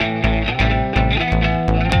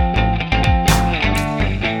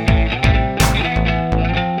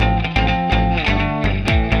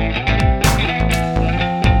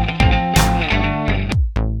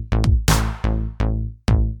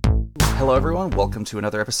everyone. Welcome to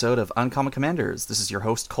another episode of Uncommon Commanders. This is your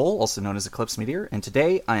host, Cole, also known as Eclipse Meteor, and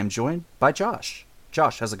today I am joined by Josh.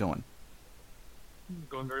 Josh, how's it going?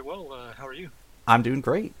 Going very well. How are you? I'm doing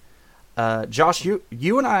great. Josh,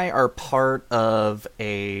 you and I are part of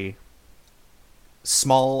a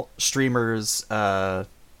small streamers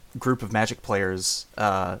group of Magic players.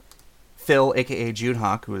 Phil, aka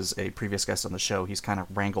Junehawk, who is a previous guest on the show, he's kind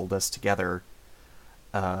of wrangled us together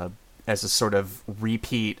as a sort of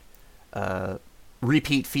repeat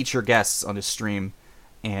feature guests on his stream,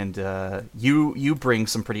 and you bring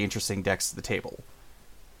some pretty interesting decks to the table.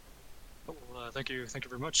 Well, thank you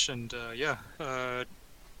very much. And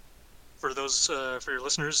for those for your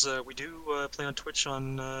listeners, we do play on Twitch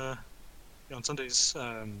on Sundays.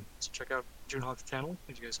 So check out Junehawk's channel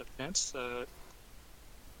if you guys have a chance.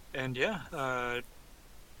 And we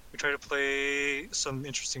try to play some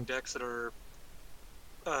interesting decks that are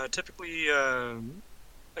typically, I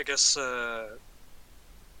guess,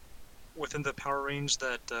 within the power range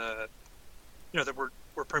that that we're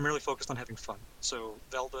primarily focused on having fun. So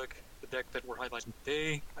Valduk, the deck that we're highlighting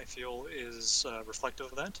today, I feel is reflective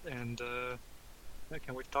of that, and I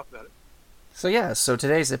can't wait to talk about it. So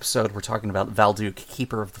today's episode we're talking about Valduk,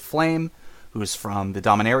 Keeper of the Flame, who's from the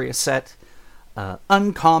Dominaria set.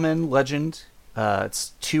 Uncommon legend.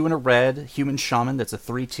 It's 2 and a red, human shaman, that's a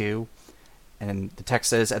 3/2. And the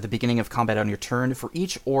text says, at the beginning of combat on your turn, for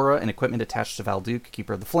each aura and equipment attached to Valduk,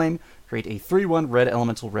 Keeper of the Flame, create a 3/1 red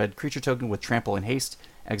elemental red creature token with trample and haste.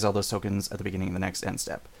 Exile those tokens at the beginning of the next end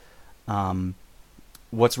step.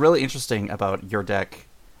 What's really interesting about your deck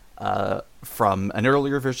from an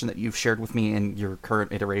earlier version that you've shared with me in your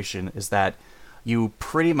current iteration is that you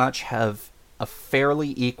pretty much have a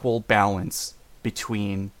fairly equal balance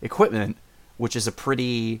between equipment, which is a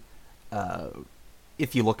pretty...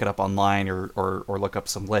 if you look it up online or look up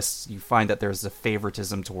some lists, you find that there's a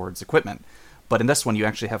favoritism towards equipment. But in this one, you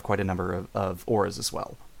actually have quite a number of auras as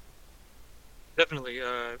well. Definitely.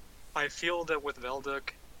 I feel that with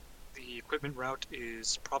Valduk, the equipment route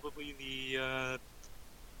is probably the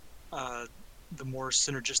more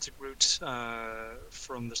synergistic route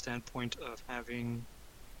from the standpoint of having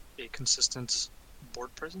a consistent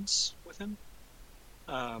board presence with him.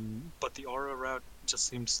 But the aura route just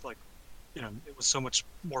seems like, it was so much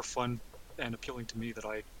more fun and appealing to me that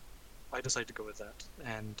I decided to go with that.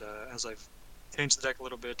 And as I've changed the deck a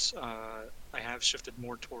little bit, I have shifted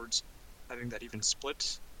more towards having that even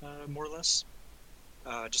split, more or less,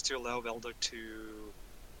 just to allow Valduk to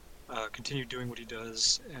continue doing what he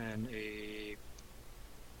does in a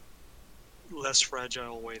less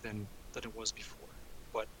fragile way than it was before.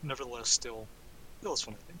 But nevertheless, still is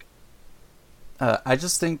fun, I think. I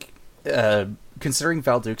just think, considering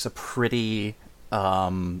Valduk's a pretty,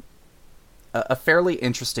 a fairly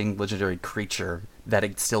interesting legendary creature, that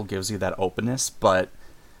it still gives you that openness, but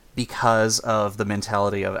because of the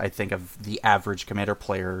mentality of, I think, of the average commander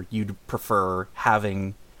player, you'd prefer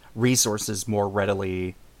having resources more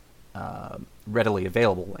readily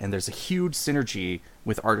available, and there's a huge synergy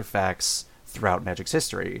with artifacts throughout Magic's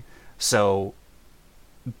history. So,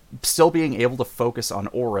 still being able to focus on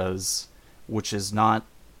auras, which is not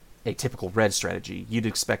a typical red strategy. You'd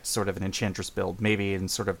expect sort of an Enchantress build, maybe in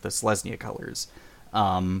sort of the Selesnya colors.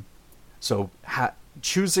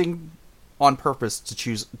 Choosing on purpose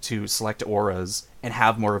to select auras and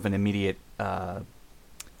have more of an immediate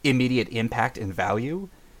impact and value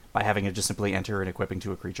by having it just simply enter and equipping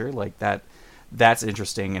to a creature like that's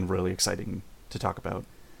interesting and really exciting to talk about.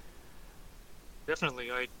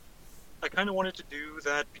 Definitely, I kind of wanted to do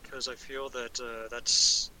that because I feel that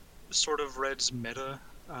that's sort of Red's meta.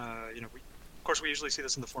 Of course, we usually see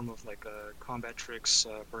this in the form of like combat tricks,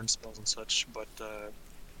 burn spells, and such. But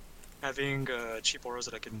having cheap auras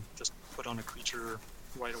that I can just put on a creature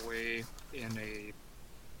right away in a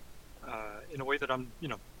way that I'm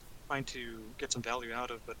trying to get some value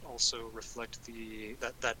out of, but also reflect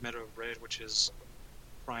that meta of Red, which is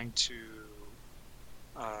trying to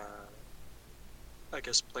I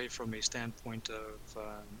guess play from a standpoint of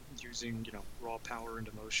using raw power and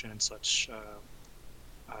emotion and such.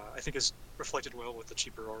 I think is reflected well with the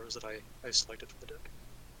cheaper auras that I selected for the deck.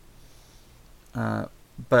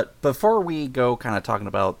 But before we go kind of talking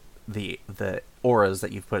about the auras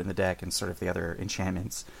that you've put in the deck and sort of the other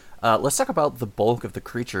enchantments, let's talk about the bulk of the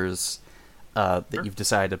creatures that you've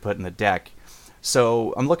decided to put in the deck.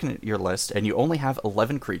 So I'm looking at your list, and you only have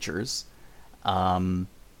 11 creatures.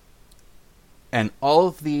 And all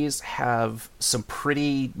of these have some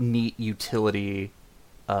pretty neat utility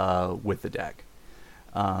with the deck.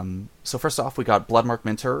 So first off, we got Bloodmark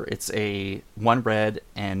Mentor. It's a 1 red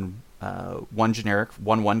and 1 generic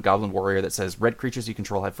 1/1 Goblin Warrior that says red creatures you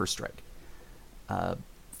control have first strike.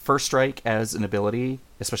 First Strike as an ability,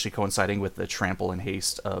 especially coinciding with the trample and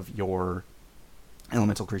haste of your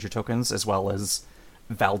elemental creature tokens, as well as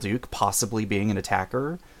Valduke possibly being an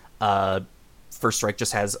attacker. First Strike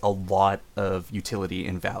just has a lot of utility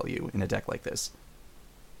and value in a deck like this.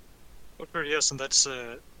 Okay, yes, and that's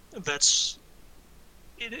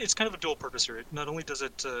it's kind of a dual purpose here. Not only does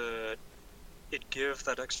it give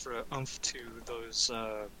that extra oomph to those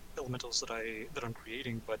elementals that I'm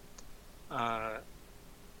creating, but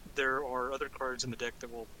there are other cards in the deck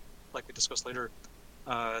that we'll likely discuss later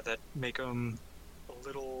that make them a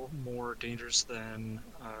little more dangerous than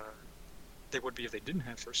they would be if they didn't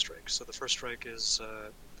have First Strike. So the First Strike is,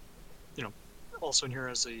 also in here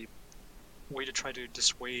as a way to try to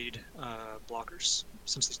dissuade blockers,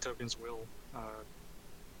 since these tokens will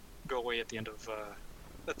go away at the end of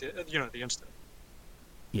the end step.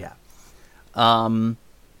 Yeah.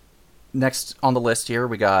 Next on the list here,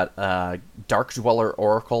 we got Dark Dweller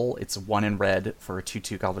Oracle. It's 1 in red for a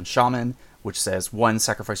 2/2 Goblin Shaman, which says 1,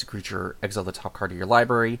 sacrifice a creature, exile the top card of your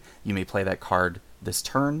library. You may play that card this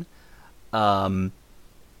turn.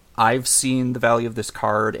 I've seen the value of this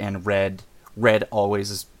card, and red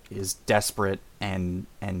always is desperate and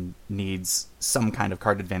needs some kind of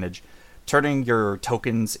card advantage. Turning your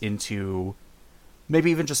tokens into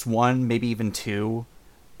maybe even just 1, maybe even 2,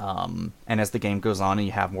 and as the game goes on and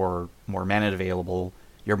you have more mana available,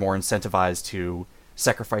 you're more incentivized to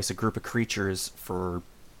sacrifice a group of creatures for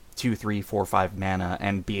 2, 3, 4, 5 mana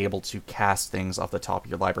and be able to cast things off the top of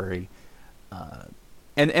your library.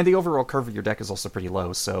 And the overall curve of your deck is also pretty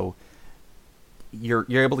low, so you're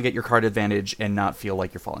able to get your card advantage and not feel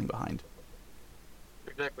like you're falling behind.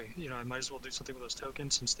 Exactly. I might as well do something with those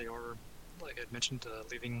tokens since they are, like I mentioned,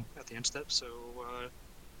 leaving at the end step. So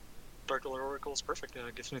Dark Dweller Oracle is perfect.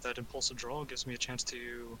 Gives me that impulsive draw. Gives me a chance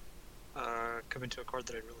to come into a card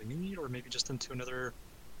that I really need, or maybe just into another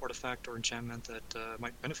artifact or enchantment that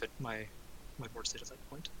might benefit my board state at that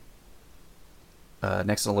point.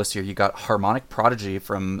 Next on the list here, you got Harmonic Prodigy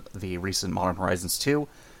from the recent Modern Horizons 2.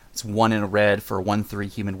 It's 1 in red for a 1/3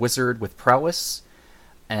 human wizard with prowess.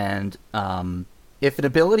 And if an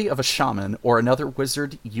ability of a shaman or another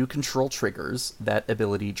wizard you control triggers, that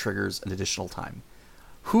ability triggers an additional time.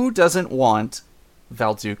 Who doesn't want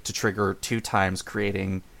Valduke to trigger 2 times,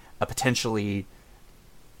 creating a potentially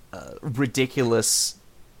ridiculous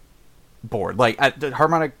board? Like,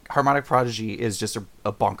 Harmonic Prodigy is just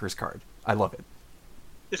a bonkers card. I love it.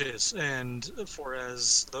 It is, and for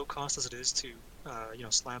as low cost as it is to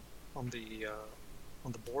slap on the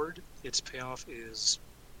board, its payoff is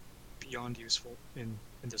beyond useful in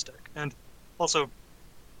this deck. And also,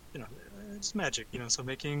 it's magic, so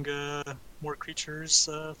making more creatures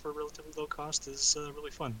for relatively low cost is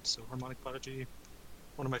really fun. So Harmonic Prodigy,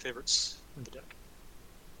 one of my favorites in the deck.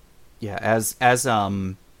 Yeah, as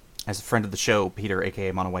a friend of the show, Peter,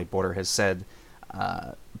 aka Mono White Border, has said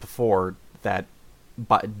before, that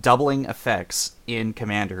doubling effects in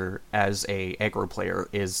Commander as a aggro player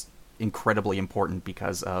is incredibly important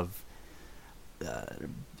because of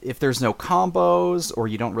if there's no combos or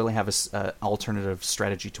you don't really have an alternative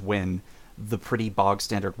strategy to win, the pretty bog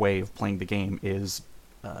standard way of playing the game is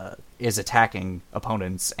attacking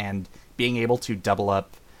opponents, and being able to double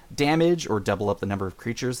up damage or double up the number of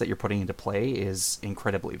creatures that you're putting into play is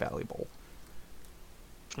incredibly valuable.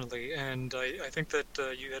 Definitely, and I think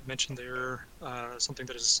that you had mentioned there something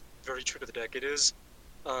that is very true to the deck. It is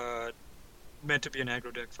meant to be an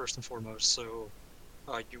aggro deck first and foremost, so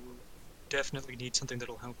you definitely need something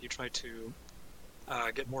that'll help you try to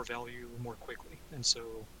get more value more quickly. And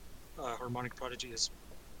so Harmonic Prodigy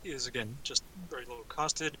is again just very low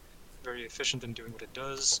costed, very efficient in doing what it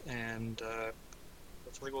does, and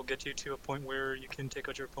hopefully will get you to a point where you can take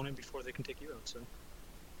out your opponent before they can take you out. So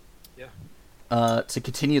yeah. To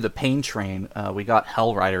continue the pain train, we got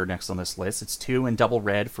Hellrider next on this list. It's 2 in double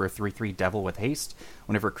red for a 3/3 devil with haste.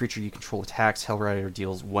 Whenever a creature you control attacks, Hellrider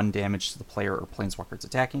deals 1 damage to the player or planeswalker it's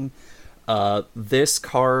attacking. This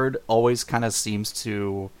card always kind of seems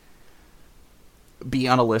to be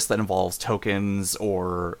on a list that involves tokens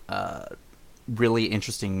or really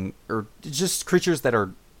interesting, or just creatures that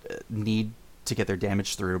are need to get their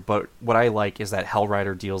damage through. But what I like is that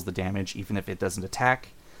Hellrider deals the damage even if it doesn't attack,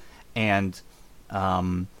 and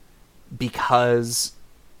because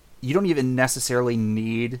you don't even necessarily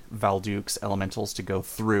need Valduke's elementals to go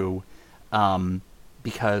through,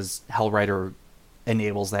 because Hellrider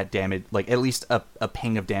enables that damage, like at least a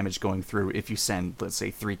ping of damage going through if you send, let's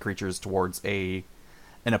say, 3 creatures towards an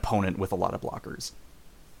opponent with a lot of blockers.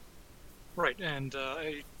 Right, and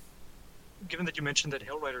given that you mentioned that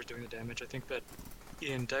Hellrider is doing the damage, I think that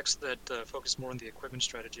in decks that focus more on the equipment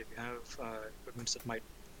strategy, if you have equipments that might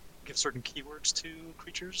give certain keywords to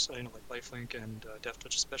creatures, like lifelink and death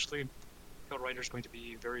touch especially, Hellrider is going to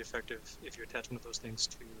be very effective if you attach one of those things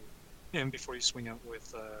to him before you swing out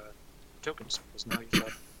with tokens, because now you've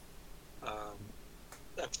got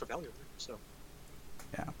extra value there. So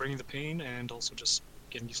Yeah. bringing the pain and also just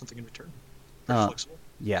getting you something in return. Very flexible.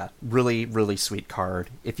 Yeah, really, really sweet card.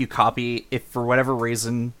 If for whatever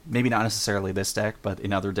reason, maybe not necessarily this deck, but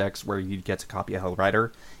in other decks where you get to copy a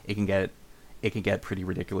Hellrider, it can get pretty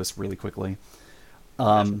ridiculous really quickly.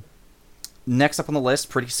 Next up on the list,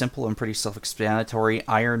 pretty simple and pretty self-explanatory,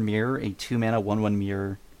 Iron Mirror, a 2-mana 1/1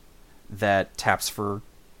 mirror that taps for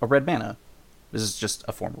a red mana. This is just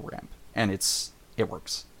a formal ramp, and it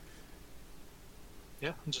works.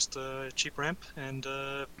 Yeah, just a cheap ramp, and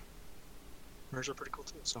mirrors are pretty cool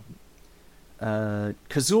too. So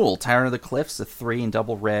Kazul, Tyrant of the Cliffs, a 3 and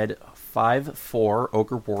double red, 5/4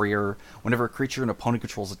 Ogre Warrior. Whenever a creature an opponent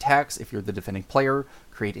controls attacks, if you're the defending player,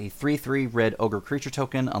 create a 3/3 red Ogre creature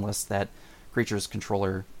token unless that creature's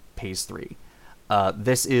controller pays 3.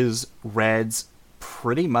 This is red's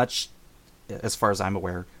pretty much, as far as I'm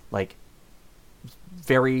aware, like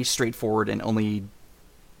very straightforward and only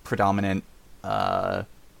predominant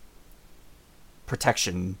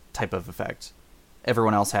protection type of effect.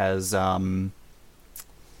 Everyone else has, a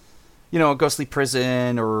Ghostly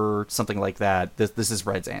Prison or something like that. This is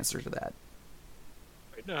red's answer to that.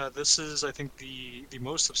 this is, I think, the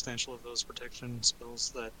most substantial of those protection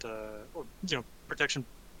spells that, protection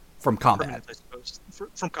From combat. I suppose,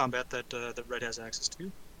 from combat that red has access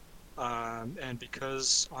to. And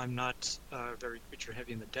because I'm not very creature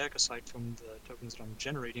heavy in the deck, aside from the tokens that I'm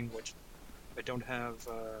generating, which I don't have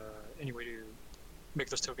any way to make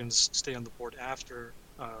those tokens stay on the board after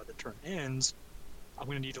the turn ends, I'm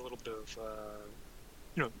going to need a little bit of,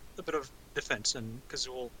 a bit of defense, and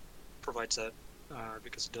Kazul provides that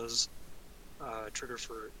because it does trigger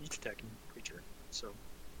for each attacking creature. So,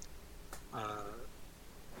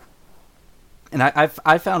 and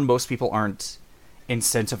I've found most people aren't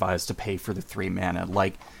incentivized to pay for the 3 mana.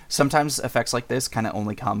 Like, sometimes effects like this kind of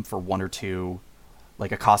only come for 1 or 2,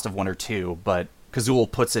 like a cost of 1 or 2, but Kazul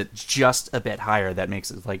puts it just a bit higher. That makes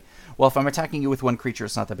it like, well, if I'm attacking you with one creature,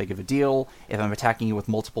 it's not that big of a deal. If I'm attacking you with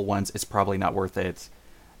multiple ones, it's probably not worth it.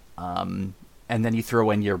 And then you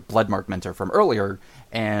throw in your Bloodmark Mentor from earlier,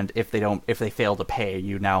 and if they fail to pay,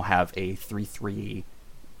 you now have a 3/3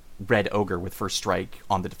 red ogre with first strike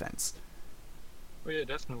on the defense. Oh yeah,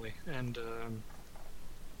 definitely, and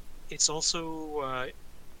it's also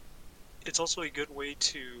a good way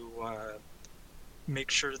to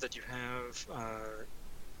make sure that you have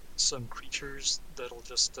some creatures that'll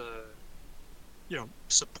just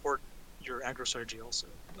support your aggro strategy also.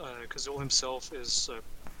 Kazul himself is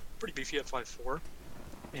pretty beefy at 5/4,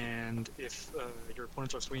 and if your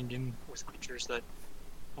opponents are swinging in with creatures that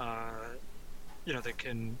they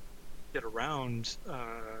can get around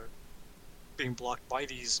being blocked by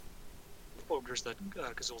these ogres that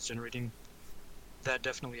Kazul's generating, that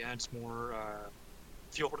definitely adds more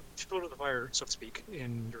fuel to the fire, so to speak,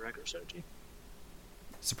 in your aggro strategy.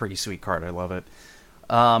 It's a pretty sweet card. I love it.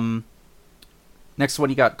 Next one,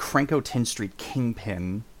 you got Krenko 10 Street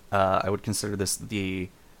Kingpin. I would consider this the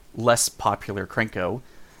less popular Krenko.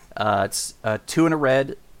 It's 2 and a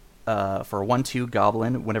red for a 1/2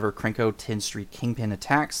 goblin. Whenever Krenko 10 Street Kingpin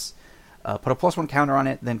attacks, put a +1 counter on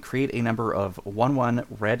it, then create a number of 1/1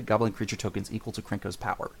 red goblin creature tokens equal to Krenko's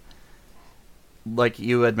power. Like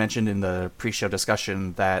you had mentioned in the pre-show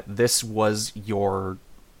discussion, that this was your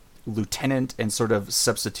lieutenant and sort of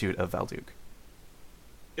substitute of Valduk.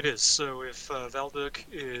 It is. So if Valduk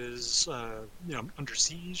is under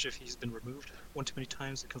siege, if he's been removed one too many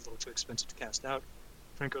times, it becomes a little too expensive to cast out.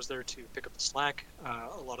 Krenko's there to pick up the slack.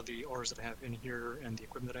 A lot of the auras that I have in here and the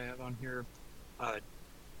equipment that I have on here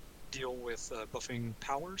deal with buffing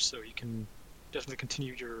power, so you can definitely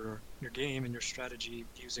continue your game and your strategy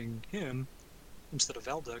using him instead of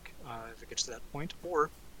Valduk if it gets to that point. Or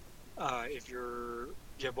if you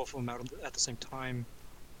have both of them out at the same time,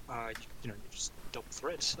 you just double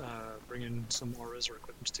threat, bring in some auras or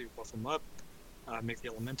equipment to buff them up, make the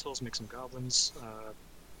elementals, make some goblins.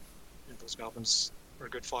 Those goblins are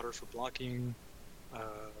good fodder for blocking, and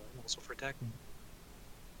also for attacking.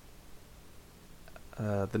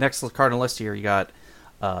 The next card on the list here, you got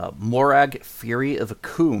Morag, Fury of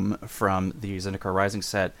Akum from the Zendikar Rising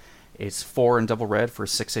set. It's 4 and double red for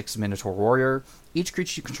 6/6 Minotaur Warrior. Each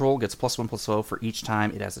creature you control gets +1/+0 for each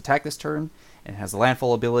time it has attacked this turn, and has the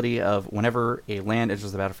landfall ability of whenever a land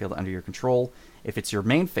enters the battlefield under your control, if it's your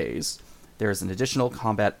main phase, There is an additional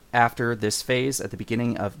combat after this phase. At the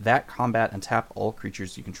beginning of that combat, untap all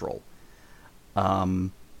creatures you control.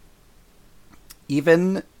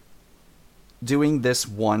 Even doing this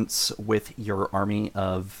once with your army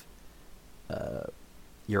of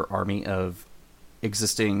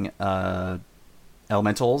existing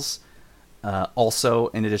elementals, also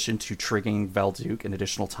in addition to triggering Valduke an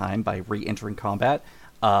additional time by re-entering combat,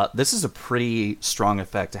 this is a pretty strong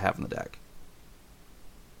effect to have in the deck.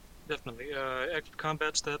 Definitely. Active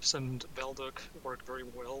combat steps and Valduke work very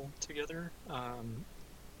well together.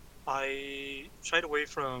 I shied away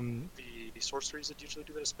from the sorceries that usually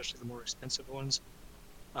do that, especially the more expensive ones.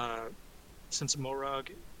 Since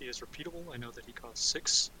Morag is repeatable, I know that he costs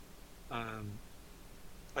 6.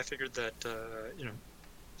 I figured that,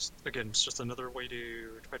 again, it's just another way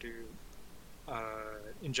to try to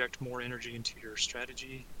inject more energy into your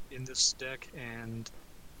strategy in this deck and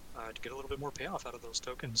to get a little bit more payoff out of those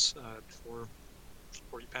tokens before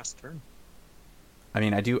you pass the turn. I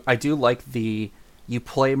mean, I do like you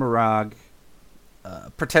play Morag,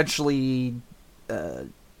 potentially,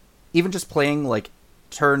 even just playing like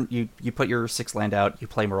turn. You put your 6 land out, you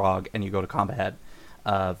play Morag, and you go to combat.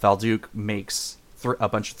 Valduke makes a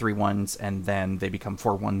bunch of 3/1s, and then they become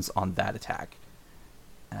 4/1s on that attack.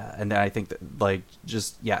 And then I think that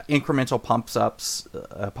incremental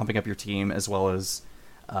pumping up your team, as well as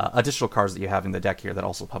additional cards that you have in the deck here that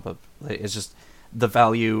also pump up. It's just the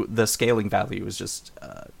value, the scaling value is just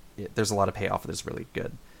there's a lot of payoff that is really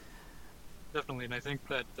good. Definitely, and I think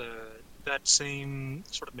that that same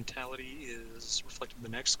sort of mentality is reflected in the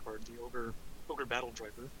next card, the Ogre Battle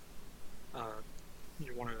Driver.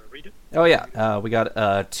 You want to read it? Oh yeah, we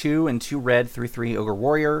got 2 and 2 red 3/3 Ogre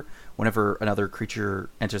Warrior. Whenever another creature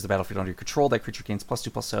enters the battlefield under your control, that creature gains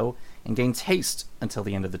 +2/+0 and gains haste until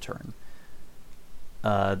the end of the turn.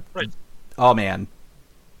 Right. Oh man,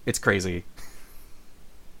 it's crazy.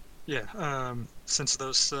 Yeah. Since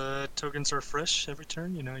those tokens are fresh every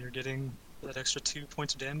turn, you're getting that extra 2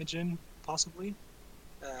 points of damage in, possibly.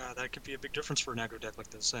 That could be a big difference for an aggro deck like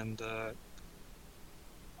this, and the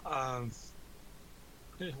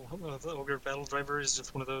Ogre Battle Driver is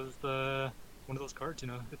just one of those cards.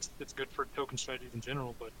 It's good for token strategies in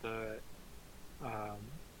general, but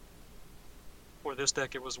for this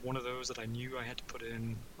deck, it was one of those that I knew I had to put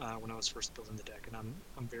in when I was first building the deck, and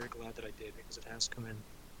I'm very glad that I did, because it has come in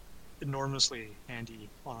enormously handy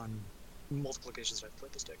on multiple occasions that I've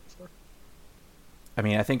played this deck before. I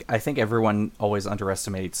mean, I think everyone always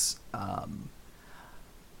underestimates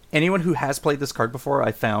anyone who has played this card before.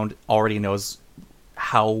 I found already knows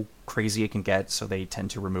how crazy it can get, so they tend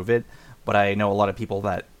to remove it. But I know a lot of people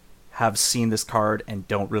that have seen this card and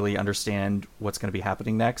don't really understand what's going to be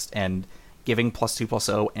happening next, and giving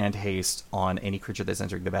 +2/+0 and haste on any creature that's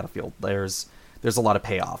entering the battlefield, there's a lot of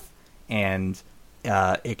payoff, and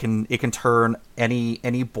it can turn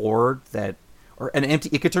any board that, or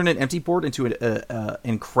it could turn an empty board into an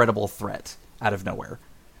incredible threat out of nowhere.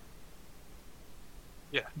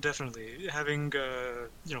 Yeah, definitely. Having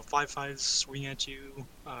 5/5s swing at you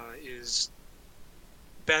is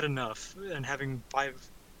bad enough, and having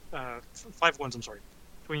 5/1s,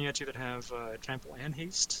 swinging at you that have trample and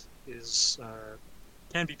haste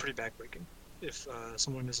can be pretty backbreaking if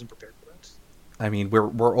someone isn't prepared for that. I mean,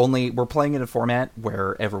 we're playing in a format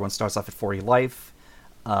where everyone starts off at 40 life.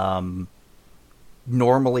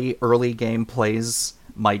 Normally, early game plays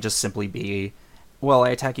might just simply be, well, I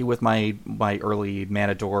attack you with my early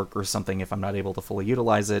Mana Dork or something if I'm not able to fully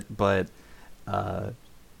utilize it, but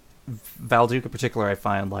Valduke in particular, I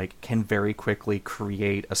find, can very quickly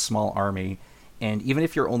create a small army, and even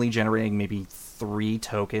if you're only generating maybe 3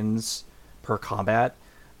 tokens per combat,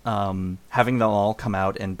 having them all come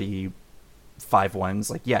out and be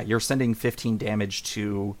 5/1s, you're sending 15 damage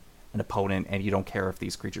to an opponent, and you don't care if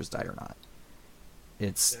these creatures die or not.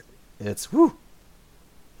 It's whew.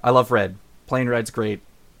 I love red. Playing red's great,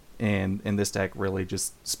 and this deck really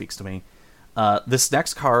just speaks to me. This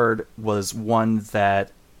next card was one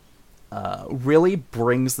that really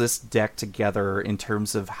brings this deck together in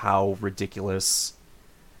terms of how ridiculous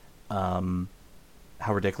it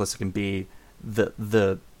can be.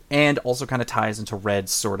 And also kind of ties into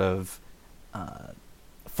red's sort of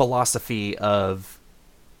philosophy of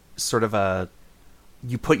sort of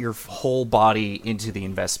you put your whole body into the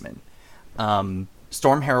investment.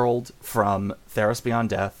 Storm Herald from Theros Beyond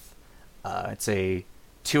Death. It's a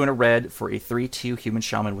 2 and a red for a 3/2 human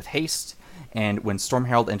shaman with haste, and when Storm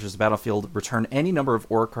Herald enters the battlefield, return any number of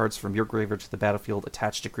aura cards from your graveyard to the battlefield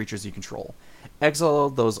attached to creatures you control. Exile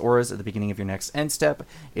those auras at the beginning of your next end step.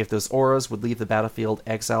 If those auras would leave the battlefield,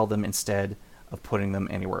 exile them instead of putting them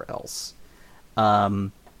anywhere else.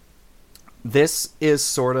 This is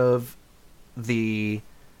sort of the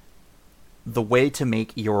way to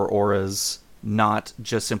make your auras not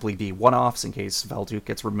just simply be one-offs in case Valduk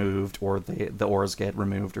gets removed or the auras get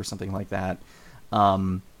removed or something like that.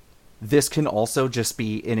 This can also just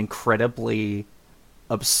be an incredibly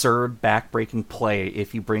absurd, back-breaking play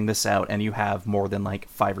if you bring this out and you have more than like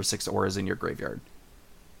 5 or 6 auras in your graveyard.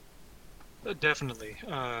 Definitely.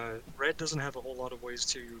 Red doesn't have a whole lot of ways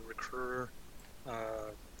to recur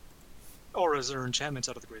auras or enchantments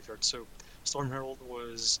out of the graveyard, so Storm Herald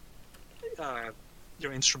was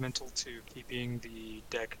instrumental to keeping the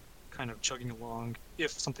deck kind of chugging along if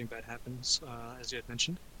something bad happens, as you had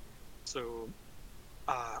mentioned. So,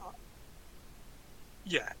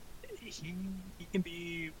 yeah, he can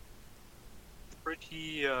be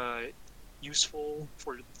pretty useful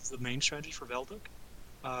for the main strategy for Valduk.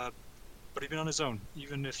 But even on his own,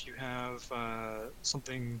 even if you have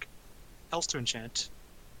something else to enchant,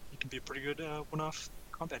 he can be a pretty good one-off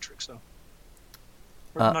combat trick. So,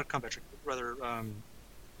 or not combat trick, but rather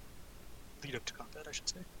lead up to combat, I should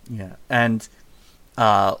say. Yeah, and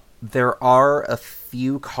there are a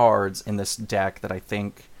few cards in this deck that I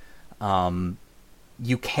think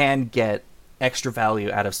you can get extra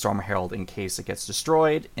value out of Storm Herald in case it gets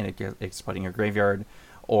destroyed and it's put in your graveyard,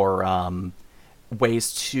 or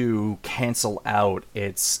ways to cancel out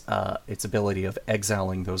its ability of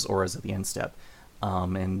exiling those auras at the end step.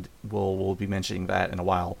 And we'll be mentioning that in a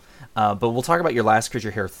while. But we'll talk about your last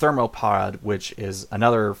creature here, Thermopod, which is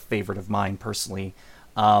another favorite of mine personally.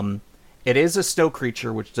 It is a snow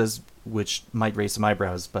creature, which might raise some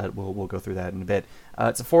eyebrows, but we'll go through that in a bit.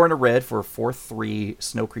 It's a 4 and a red for a 4/3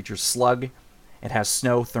 snow creature slug. It has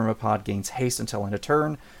snow. Thermopod gains haste until end of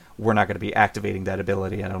turn. We're not going to be activating that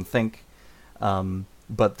ability, I don't think.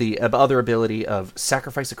 But the other ability of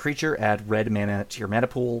sacrifice a creature, add red mana to your mana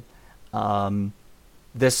pool.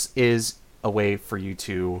 This is a way for you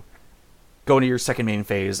to go into your second main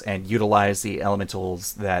phase and utilize the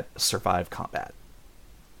elementals that survive combat.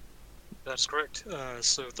 That's correct.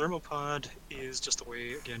 So Thermopod is just a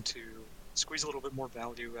way, again, to squeeze a little bit more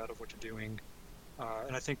value out of what you're doing.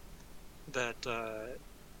 And I think that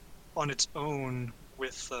on its own,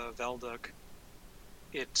 with Valduk,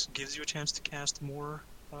 it gives you a chance to cast more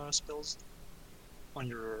spells on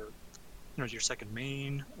your second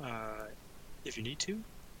main if you need to.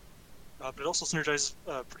 But it also synergizes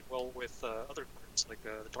pretty well with other cards, like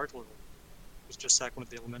the Dark Lord, which just sack one of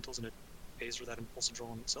the elementals and it pays for that impulsive draw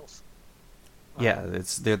on itself. Yeah,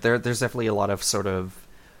 it's there's definitely a lot of sort of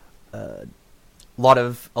a lot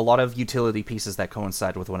of utility pieces that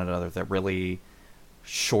coincide with one another that really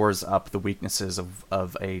shores up the weaknesses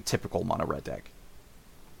of a typical mono red deck.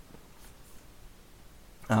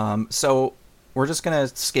 So we're just gonna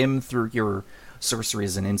skim through your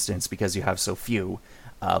sorceries and instants because you have so few.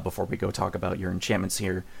 Before we go talk about your enchantments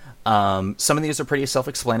here, some of these are pretty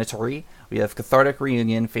self-explanatory. We have Cathartic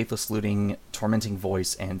Reunion, Faithless Looting, Tormenting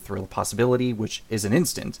Voice, and Thrill of Possibility, which is an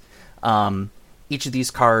instant. Each of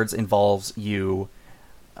these cards involves you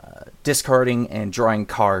discarding and drawing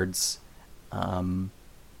cards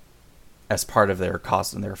as part of their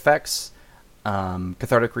cost and their effects.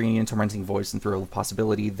 Cathartic Reunion, Tormenting Voice, and Thrill of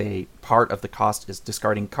Possibility, part of the cost is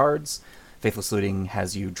discarding cards. Faithless Looting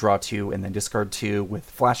has you draw 2 and then discard 2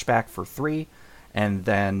 with Flashback for 3. And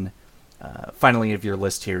then finally of your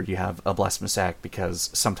list here, you have a Blasphemous Act, because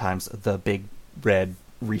sometimes the big red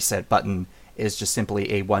reset button is just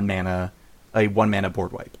simply a one mana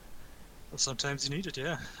board wipe. Well, sometimes you need it,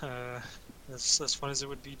 yeah. As fun as it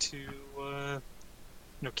would be to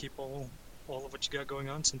keep all of what you got going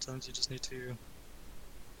on, sometimes you just need to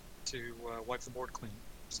wipe the board clean.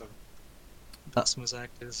 So Blasphemous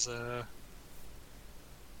Act is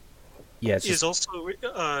is also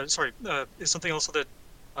is something also that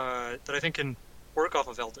I think can work off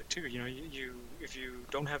of Valduk too. You if you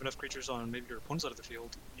don't have enough creatures on maybe your opponent's side of the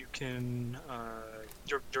field, you can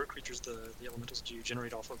your creatures, the elementals that you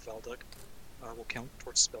generate off of Valduk will count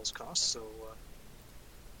towards spells cost. So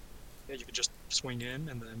you could just swing in,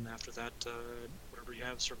 and then after that, whatever you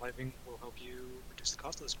have surviving will help you reduce the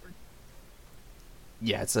cost of this card.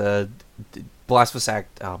 Yeah, it's a Blasphemous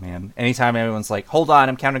Act. Oh man! Anytime everyone's like, "Hold on,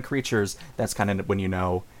 I'm counting creatures," that's kind of when you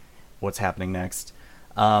know what's happening next.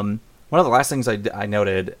 One of the last things I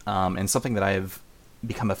noted, and something that I've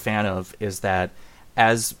become a fan of, is that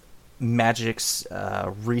as Magic's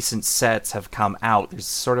recent sets have come out, there's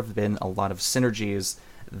sort of been a lot of synergies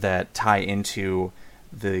that tie into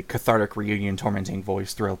the Cathartic Reunion, Tormenting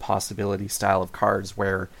Voice, Thrill Possibility style of cards,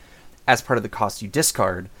 where as part of the cost you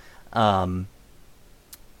discard.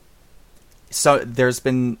 So there's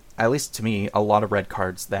been, at least to me, a lot of red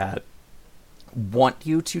cards that want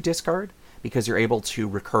you to discard, because you're able to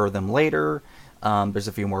recur them later. There's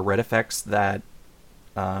a few more red effects that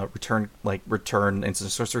return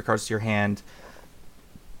instant sorcery cards to your hand.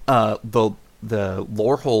 The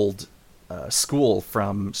Lorehold school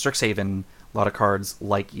from Strixhaven, a lot of cards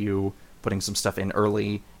like you putting some stuff in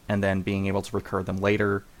early and then being able to recur them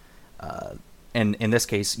later. And in this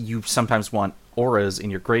case, you sometimes want auras in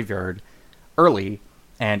your graveyard early,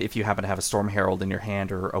 and if you happen to have a Storm Herald in your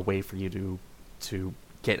hand or a way for you to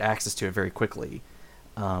get access to it very quickly,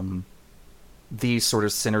 these sort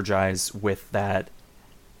of synergize with that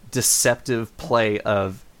deceptive play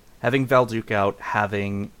of having Valduke out,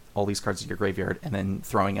 having all these cards in your graveyard, and then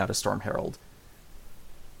throwing out a Storm Herald.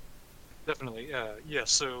 Definitely, yeah.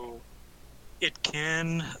 So it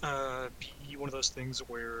can be one of those things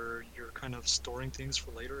where you're kind of storing things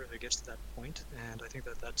for later if it gets to that point, and I think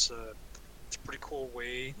that's it's a pretty cool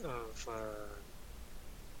way of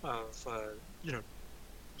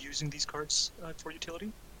using these cards for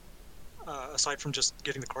utility. Aside from just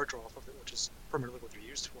getting the card draw off of it, which is primarily what they're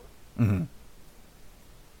used for. Mm-hmm.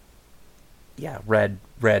 Yeah, red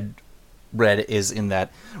is in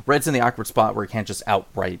that. Red's in the awkward spot where you can't just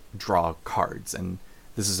outright draw cards, and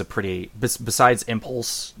this is a pretty. Besides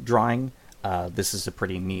impulse drawing, this is a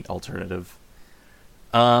pretty neat alternative.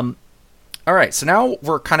 All right, so now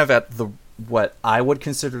we're kind of at what I would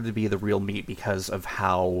consider to be the real meat because of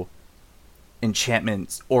how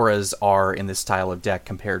enchantments auras are in this style of deck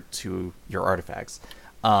compared to your artifacts.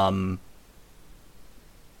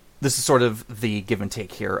 This is sort of the give and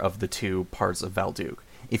take here of the two parts of Valduke.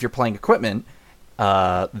 If you're playing equipment,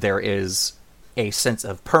 there is a sense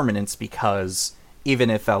of permanence because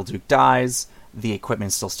even if Valduke dies, the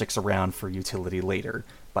equipment still sticks around for utility later,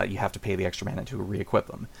 but you have to pay the extra mana to re-equip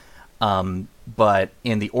them. But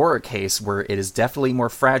in the aura case, where it is definitely more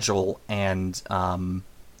fragile and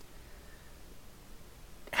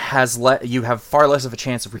you have far less of a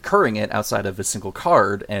chance of recurring it outside of a single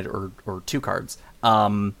card or two cards.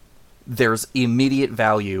 There's immediate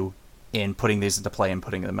value in putting these into play and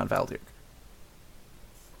putting them on Valduke.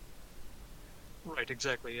 Right,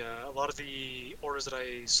 exactly. A lot of the auras that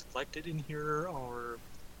I selected in here are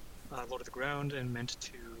Lord of the Ground and meant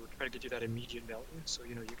to try to get you that immediate value. So,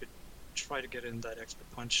 you could try to get in that extra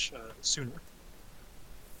punch sooner.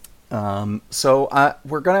 So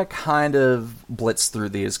we're gonna kind of blitz through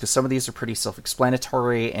these because some of these are pretty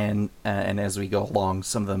self-explanatory, and as we go along,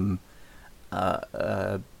 some of them are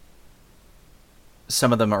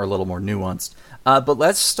a little more nuanced. But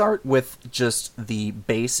let's start with just the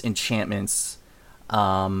base enchantments.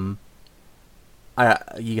 You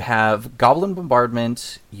have Goblin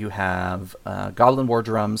Bombardment, you have Goblin War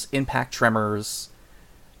Drums, Impact Tremors,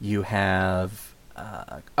 you have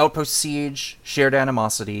Outpost Siege, Shared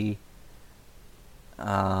Animosity,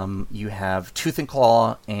 you have Tooth and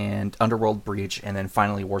Claw and Underworld Breach, and then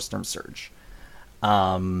finally Warstorm Surge.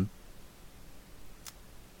 Oh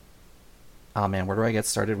man, where do I get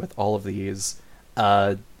started with all of these?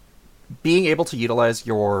 Being able to utilize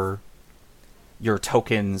your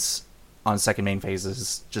tokens on second main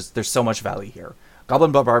phases, just there's so much value here.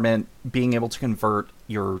 Goblin Bombardment, being able to convert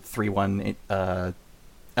your 3/1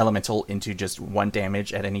 elemental into just 1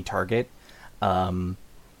 damage at any target.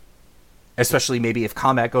 Especially maybe if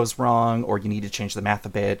combat goes wrong or you need to change the math a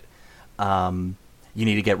bit. You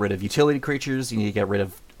need to get rid of utility creatures, you need to get rid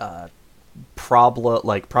of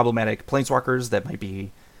problematic planeswalkers that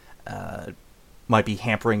might be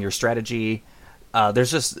hampering your strategy.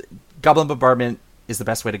 There's just Goblin Bombardment is the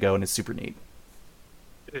best way to go, and it's super neat.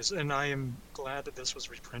 It is, and I am glad that this was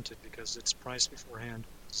reprinted because its price beforehand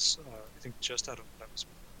was, I think, just out of what I was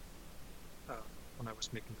when I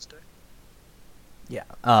was making this deck.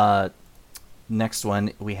 Yeah. Next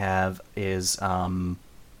one we have is Goblin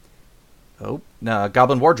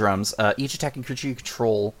War Drums. Each attacking creature you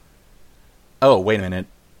control. Oh, wait a minute.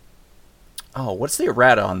 Oh, what's the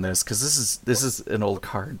errata on this? Because this is an old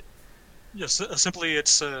card. Yes, simply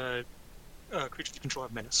it's creatures you control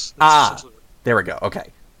have menace. There we go.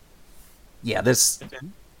 Okay. Yeah, this.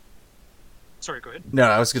 Sorry, go ahead. No,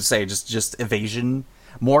 I was going to say just evasion,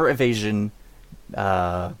 more evasion.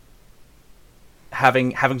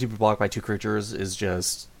 Having to be blocked by 2 creatures is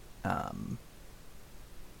just. I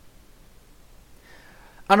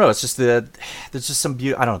don't know. It's just there's just some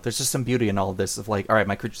beauty. I don't know. There's just some beauty in all of this. Of like, all right,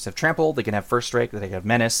 my creatures have trample. They can have first strike. They can have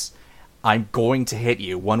menace. I'm going to hit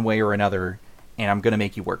you one way or another, and I'm going to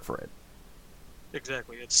make you work for it.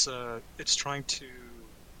 Exactly. It's trying to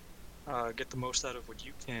get the most out of what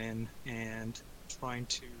you can, and trying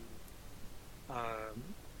to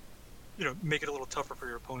make it a little tougher for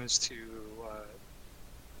your opponents to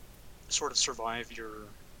sort of survive your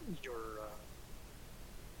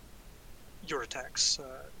your attacks.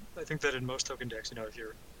 I think that in most token decks, if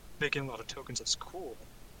you're making a lot of tokens, that's cool.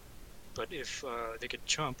 But if they get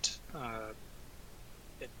chumped,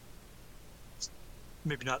 it's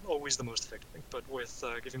maybe not always the most effective thing. But with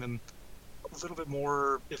giving them a little bit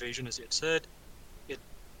more evasion, as you had said,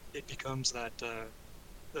 it becomes that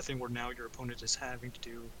the thing where now your opponent is having to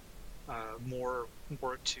do more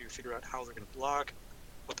work to figure out how they're going to block,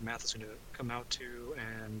 what the math is going to come out to,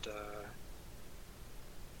 and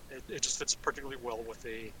it just fits particularly well with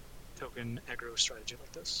a token aggro strategy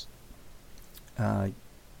like this.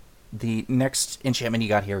 The next enchantment you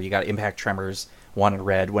got here, you got Impact Tremors, 1 in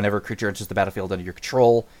red. Whenever a creature enters the battlefield under your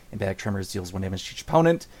control, Impact Tremors deals 1 damage to each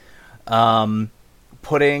opponent.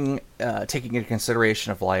 Taking into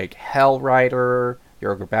consideration of like Hell Rider,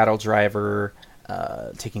 your Ogre Battle Driver,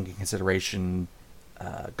 taking into consideration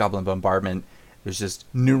Goblin Bombardment, there's just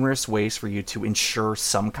numerous ways for you to ensure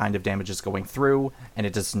some kind of damage is going through, and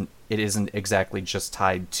it isn't exactly just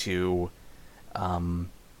tied to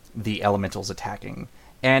the elementals attacking.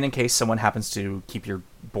 And in case someone happens to keep your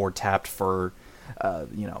board tapped for,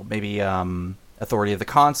 maybe Authority of the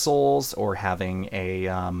Consuls, or having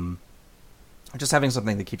just having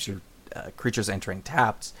something that keeps your creatures entering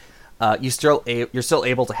tapped, you're still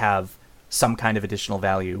able to have some kind of additional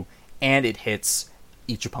value, and it hits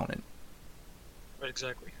each opponent. Right,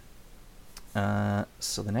 exactly.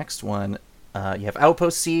 So the next one, you have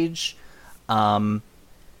Outpost Siege. Now,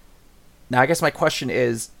 I guess my question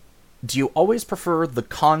is, do you always prefer the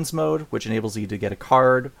Cons mode, which enables you to get a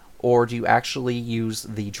card, or do you actually use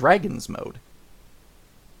the Dragons mode?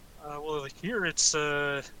 Well, here it's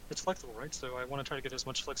flexible, right? So I want to try to get as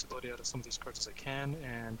much flexibility out of some of these cards as I can,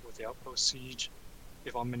 and with the Outpost Siege,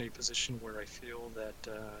 if I'm in a position where I feel that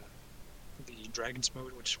the Dragons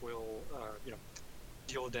mode, which will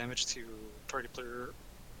deal damage to target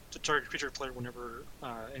creature player whenever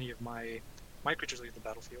any of my creatures leave the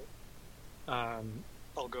battlefield,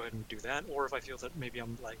 I'll go ahead and do that. Or if I feel that maybe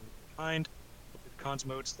I'm lagging behind with the Cons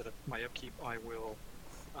mode, so that at my upkeep I will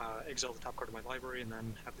exile the top card of my library and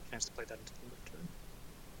then have the chance to play that into the mid turn.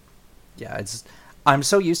 Yeah, I'm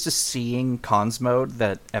so used to seeing Cons mode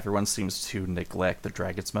that everyone seems to neglect the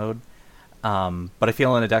Dragons mode. But I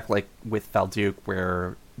feel in a deck like with Valduke,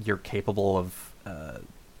 where you're capable of,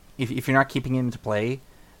 if you're not keeping him into play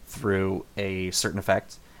through a certain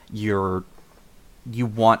effect, you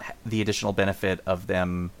want the additional benefit of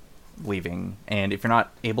them leaving, and if you're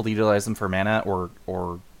not able to utilize them for mana or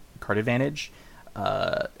card advantage,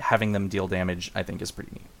 having them deal damage, I think, is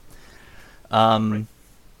pretty neat. Right.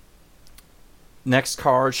 Next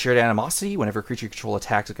card, Shared Animosity. Whenever a creature you control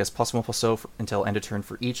attacks, it gets +1/+0 until end of turn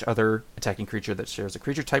for each other attacking creature that shares a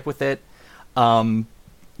creature type with it.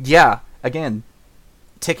 Yeah, again,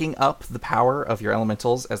 ticking up the power of your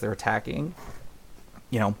elementals as they're attacking.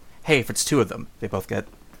 Hey, if it's 2 of them, they both get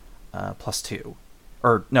 +2.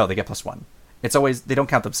 Or, no, they get +1. It's always, they don't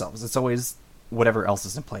count themselves. It's always whatever else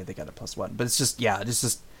is in play, they get a +1. But it's just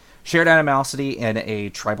Shared Animosity in a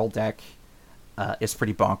tribal deck is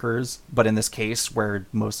pretty bonkers. But in this case, where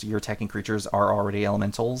most of your attacking creatures are already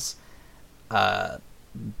elementals,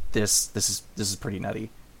 this is pretty nutty.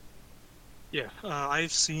 Yeah,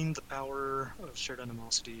 I've seen the power of Shared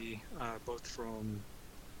Animosity, both from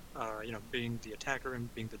being the attacker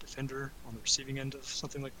and being the defender on the receiving end of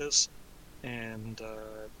something like this, and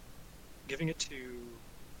giving it to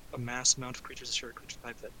a mass amount of creatures of shared creature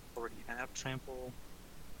type that already have trample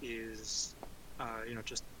is,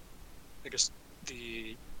 just, I guess,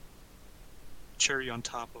 the cherry on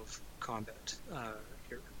top of combat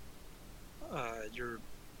here. You're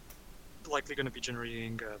likely going to be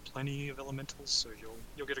generating plenty of elementals, so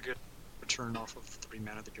you'll get a good return off of 3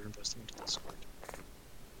 mana that you're investing into this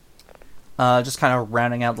card. Just kind of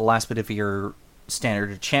rounding out the last bit of your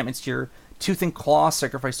standard enchantments here. Tooth and Claw,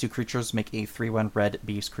 sacrifice 2 creatures, make a 3/1 red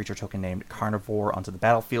beast creature token named Carnivore onto the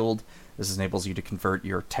battlefield. This enables you to convert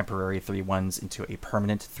your temporary 3/1s into a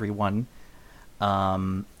permanent 3/1.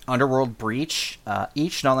 Underworld Breach.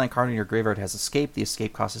 Each non-land card in your graveyard has escape. The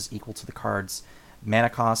escape cost is equal to the card's mana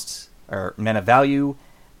cost, or mana value,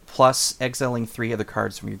 plus exiling 3 other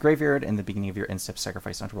cards from your graveyard in the beginning of your end step.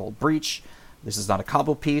 Sacrifice Underworld Breach. This is not a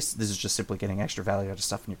combo piece. This is just simply getting extra value out of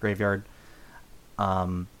stuff in your graveyard.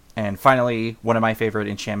 And finally, one of my favorite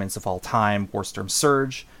enchantments of all time, Warstorm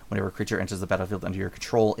Surge. Whenever a creature enters the battlefield under your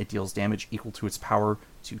control, it deals damage equal to its power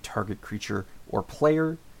to target creature or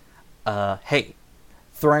player. Hey,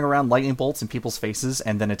 throwing around lightning bolts in people's faces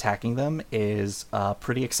and then attacking them is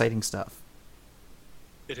pretty exciting stuff.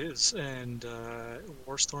 It is, and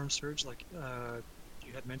Warstorm Surge, like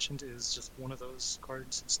you had mentioned, is just one of those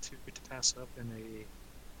cards that's too good to pass up in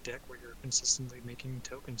deck where you're consistently making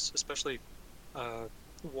tokens, especially uh,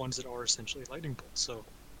 ones that are essentially lightning bolts. So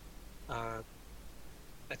uh,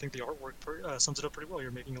 I think the artwork sums it up pretty well.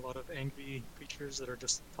 You're making a lot of angry creatures that are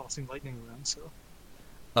just tossing lightning around. So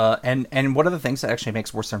And one of the things that actually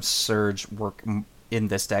makes Warstorm Surge work in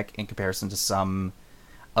this deck in comparison to some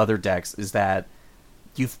other decks is that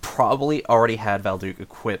you've probably already had Valduk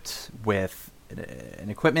equipped with an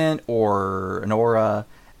equipment or an aura,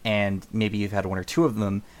 and maybe you've had one or two of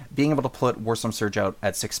them. Being able to put Warstorm Surge out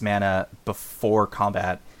at 6 mana before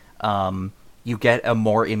combat, you get a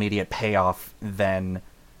more immediate payoff than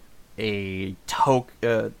a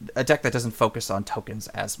deck that doesn't focus on tokens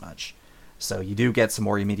as much. So you do get some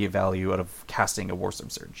more immediate value out of casting a Warstorm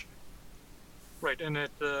Surge. right, and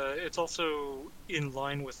it's also in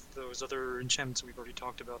line with those other enchantments we've already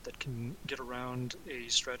talked about that can get around a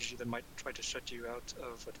strategy that might try to shut you out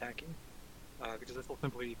of attacking, because it will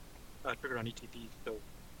simply trigger on ETB. So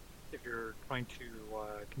if you're trying to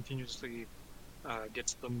continuously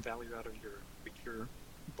get some value out of your creature,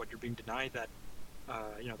 but you're being denied that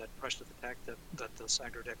that precious attack that this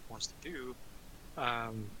aggro deck wants to do,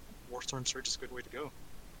 Warstorm Surge is a good way to go.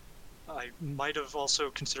 I might have also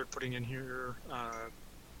considered putting in here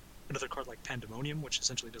another card like Pandemonium, which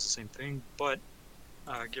essentially does the same thing, but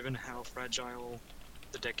given how fragile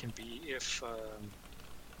the deck can be if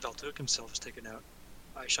Valduk himself is taken out,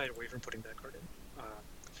 I shied away from putting that card in.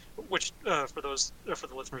 Which, for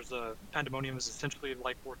the listeners, Pandemonium is essentially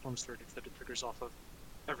like Warstorm Surge, except it triggers off of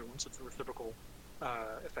everyone, so it's a reciprocal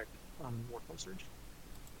effect on Warstorm Surge.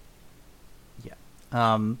 Yeah.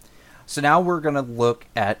 So now we're going to look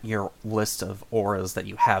at your list of auras that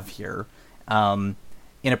you have here. In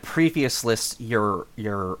a previous list, your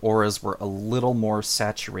auras were a little more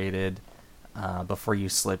saturated before you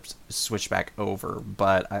switched back over,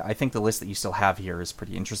 but I think the list that you still have here is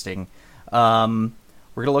pretty interesting.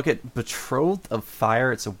 We're going to look at Betrothed of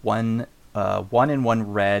Fire. It's a 1/1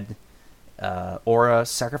 red aura.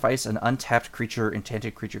 Sacrifice an untapped creature.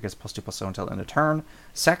 Enchanted creature gets +2/+0 until end of turn.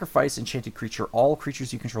 Sacrifice enchanted creature. All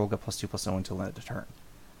creatures you control get +2/+0 until end of turn.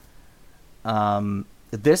 I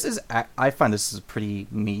find this is a pretty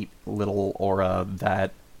neat little aura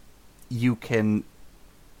that in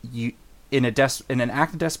an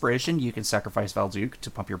act of desperation, you can sacrifice Valduk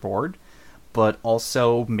to pump your board, but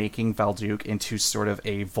also making Valduk into sort of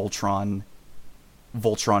a Voltron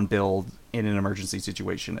build in an emergency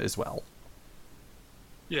situation as well.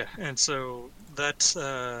 Yeah, and so that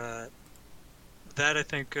I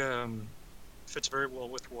think fits very well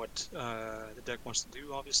with what the deck wants to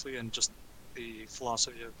do, obviously, and just the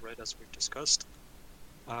philosophy of red as we've discussed.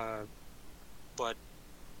 But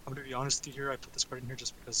I'm going to be honest with you here, I put this card in here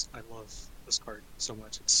just because I love this card so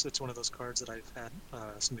much. It's one of those cards that I've had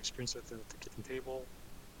some experience with at the kitchen table.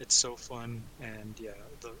 It's so fun, and yeah,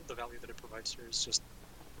 the value that it provides here is just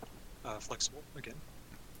flexible again.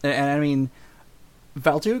 And I mean,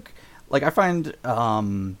 Valduk, like I find,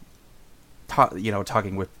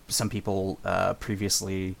 talking with some people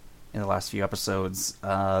previously in the last few episodes,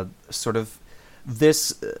 sort of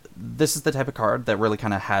this is the type of card that really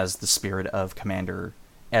kind of has the spirit of Commander,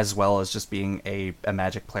 as well as just being a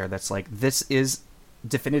Magic player. That's like, this is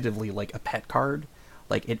definitively like a pet card.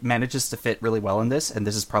 Like, it manages to fit really well in this, and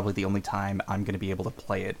this is probably the only time I'm going to be able to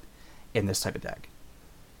play it in this type of deck.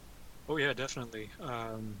 Oh yeah, definitely.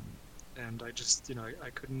 And I just, I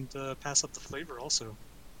couldn't pass up the flavor also.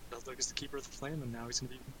 Valduk is the keeper of the flame, and now he's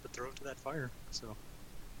going to be betrothed to that fire. So,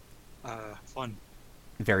 fun.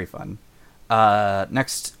 Very fun.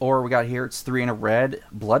 Next aura we got here, it's 3 in a red.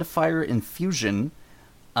 Bloodfire Infusion,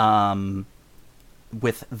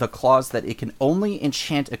 with the clause that it can only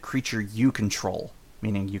enchant a creature you control,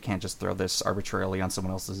 meaning you can't just throw this arbitrarily on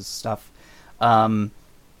someone else's stuff.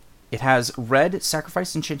 It has red,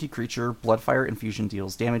 sacrifice enchanted creature. Bloodfire Infusion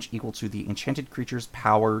deals damage equal to the enchanted creature's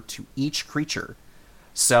power to each creature.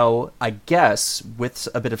 So I guess with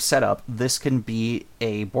a bit of setup, this can be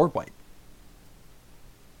a board wipe.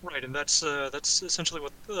 Right, and that's essentially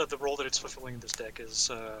what the role that it's fulfilling in this deck is.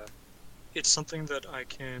 It's something that I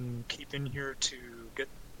can keep in here to get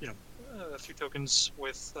a few tokens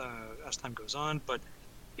with as time goes on, but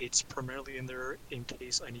it's primarily in there in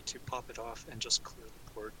case I need to pop it off and just clear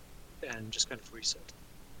the board and just kind of reset.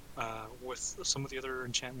 With some of the other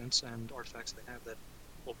enchantments and artifacts I have that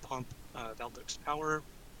will pump Valduk's power,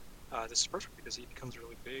 this is perfect because he becomes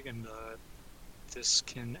really big, and this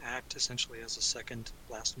can act essentially as a second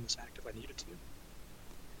Blasphemous Act if I needed to.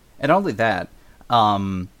 And not only that,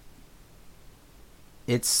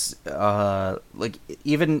 it's like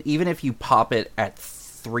even if you pop it at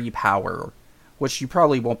 3 power, which you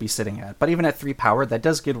probably won't be sitting at. But even at 3 power, that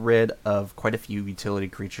does get rid of quite a few utility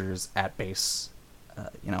creatures at base,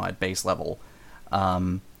 at base level.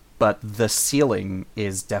 But the ceiling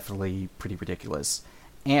is definitely pretty ridiculous.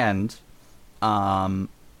 And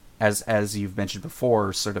as you've mentioned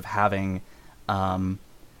before, sort of having a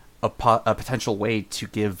potential way to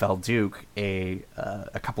give Valduk a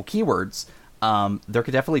couple keywords, there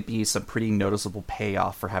could definitely be some pretty noticeable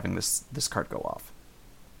payoff for having this card go off.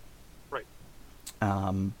 Right.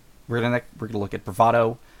 We're gonna look at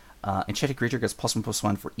Bravado. Enchanted creature gets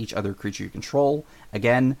 +1/+1 for each other creature you control.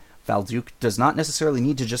 Again, Valduk does not necessarily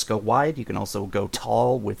need to just go wide. You can also go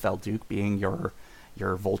tall, with Valduk being your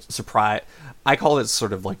surprise. I call it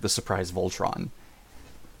sort of like the surprise Voltron.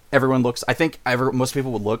 Most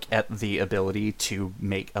people would look at the ability to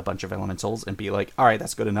make a bunch of elementals and be like, all right,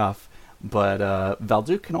 that's good enough. But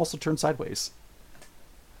Valduk can also turn sideways.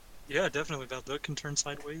 Yeah, definitely. Valduk can turn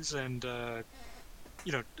sideways, and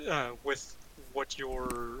with what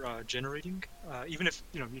you're generating, even if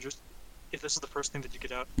if this is the first thing that you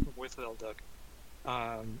get out with Valduk,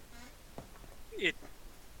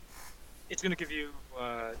 it's going to give you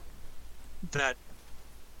that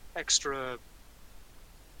extra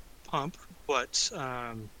pump, but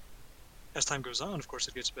as time goes on, of course,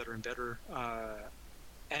 it gets better and better.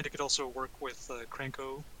 And it could also work with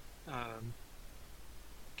Krenko,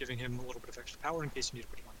 giving him a little bit of extra power in case you need to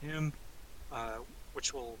put him on him,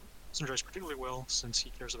 which will synergize particularly well since he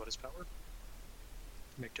cares about his power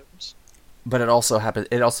to make tokens. But it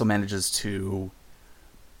also manages to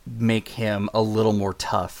make him a little more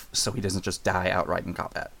tough, so he doesn't just die outright in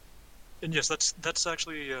combat. And yes, that's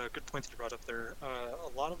actually a good point that you brought up there.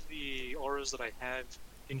 A lot of the auras that I had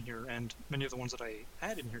in here, and many of the ones that I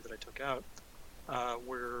had in here that I took out,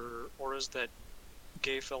 were auras that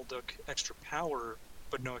gave Valduk extra power,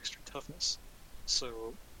 but no extra toughness.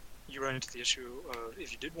 So you ran into the issue of,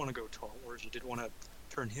 if you did want to go tall, or if you did want to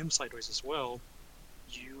turn him sideways as well,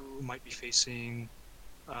 you might be facing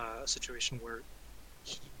a situation where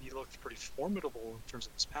he looks pretty formidable in terms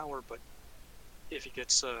of his power, but if he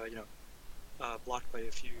gets blocked by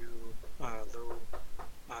a few low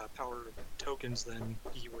power tokens, then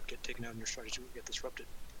he would get taken out and your strategy would get disrupted.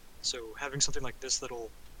 So having something like this that'll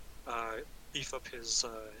beef up his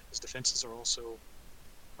defenses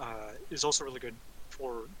is also really good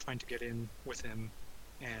for trying to get in with him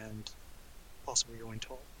and possibly going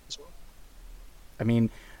tall as well. I mean,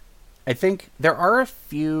 I think there are a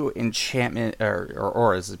few enchantment or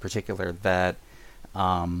auras in particular that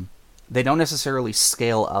they don't necessarily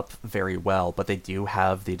scale up very well, but they do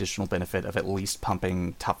have the additional benefit of at least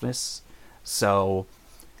pumping toughness. So,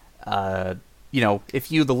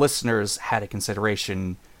 if you, the listeners, had a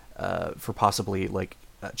consideration for possibly like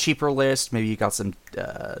a cheaper list, maybe you got some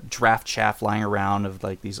draft chaff lying around of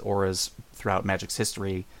like these auras throughout Magic's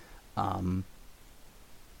history,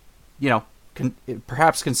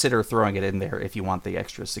 perhaps consider throwing it in there if you want the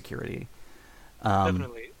extra security.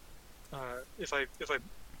 Definitely. If I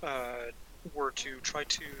were to try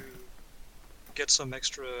to get some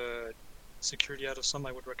extra security out of some,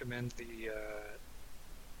 I would recommend the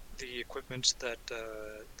equipment that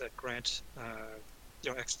grant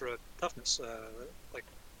extra toughness, like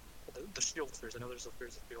the shield spheres. I know there's a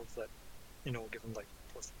series of shields that will give them like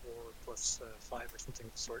 +4, +5 or something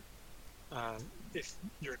of the sort. If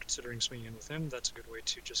you're considering swinging in with him, that's a good way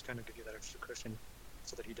to just kind of give you that extra cushion,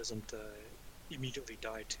 so that he doesn't immediately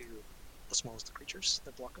die to the smallest of creatures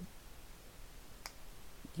that block him.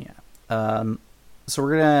 Yeah. So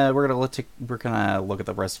we're gonna look at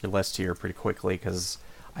the rest of your list here pretty quickly, because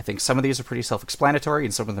I think some of these are pretty self-explanatory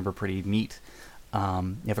and some of them are pretty neat.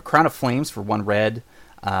 You have a Crown of Flames for 1 red.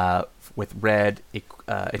 With red,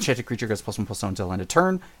 enchanted creature goes +1/+1 until end of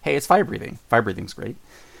turn. Hey, it's Fire Breathing. Fire Breathing's great.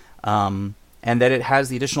 And then it has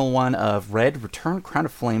the additional one of red, return Crown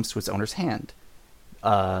of Flames to its owner's hand.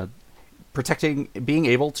 Being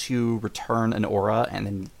able to return an aura and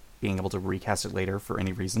then being able to recast it later for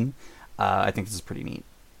any reason. I think this is pretty neat.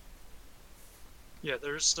 Yeah,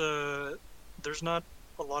 there's not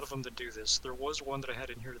a lot of them that do this. There was one that I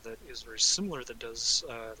had in here that is very similar, that does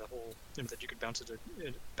the whole that you could bounce it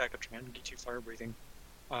back up to hand and get you Fire Breathing.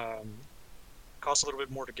 Costs a little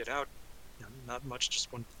bit more to get out. Not much,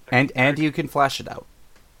 just one. And you can flash it out.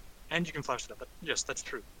 And you can flash it out. Yes, that's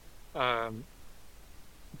true.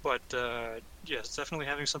 But yes, definitely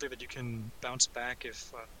having something that you can bounce back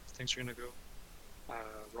if things are going to go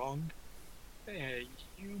wrong.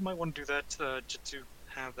 You might want to do that just to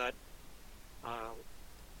have that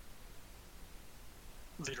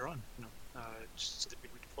later on, just so that we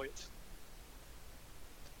redeploy it.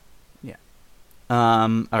 Yeah.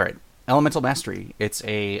 All right. Elemental Mastery. It's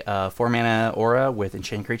a 4 mana aura with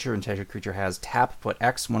Enchanted Creature. Enchanted Creature has tap, put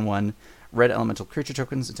X 1/1 red elemental creature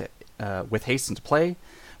tokens into, with haste into play,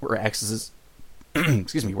 where X is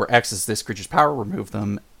excuse me, where X is this creature's power. Remove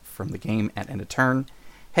them from the game at end of turn.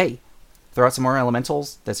 Hey, throw out some more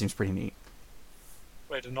elementals. That seems pretty neat.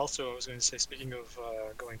 Right, and also I was going to say, speaking of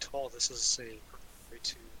going tall, this is a way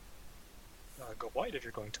to go wide if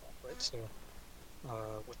you're going tall, right? So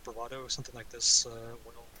with Bravado, something like this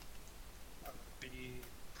will be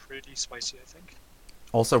pretty spicy, I think.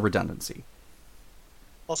 Also redundancy.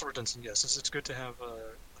 Also redundancy, yes. It's good to have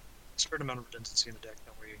a certain amount of redundancy in the deck.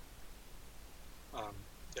 That way,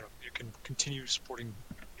 you can continue supporting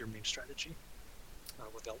your main strategy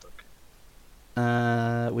with Velduk.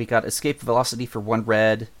 We got Escape Velocity for 1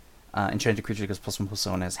 red. Enchanted Creature goes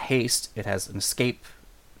 +1/+1 as haste. It has an escape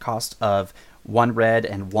cost of 1 red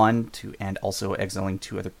and 1 and also exiling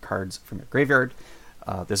 2 other cards from your graveyard.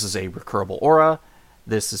 This is a recurable aura.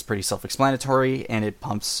 This is pretty self-explanatory, and it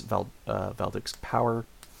pumps Velduk's power.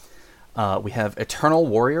 We have Eternal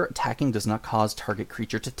Warrior. Attacking does not cause target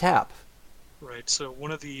creature to tap. Right, so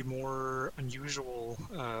one of the more unusual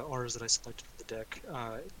auras that I selected for the deck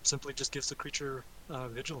simply just gives the creature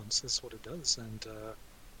vigilance, is what it does. And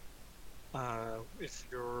if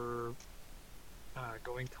you're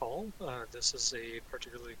going tall, this is a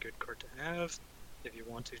particularly good card to have if you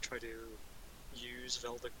want to try to use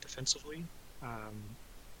Velduk defensively.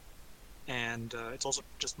 And it's also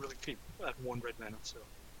just really cheap at 1 red mana, so...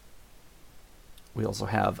 We also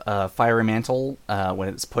have Fiery Mantle. When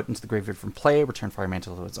it's put into the graveyard from play, return Fiery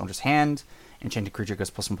Mantle to its owner's hand. Enchanted Creature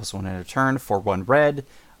goes +1/+1 at a turn for 1 red.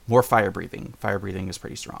 More Fire Breathing. Fire Breathing is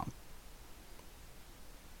pretty strong.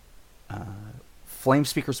 Flame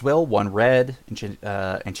Speaker's Will, 1 red.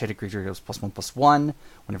 Enchanted Creature goes +1/+1.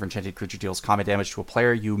 Whenever Enchanted Creature deals combat damage to a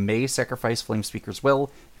player, you may sacrifice Flame Speaker's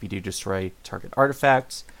Will. If you do, destroy target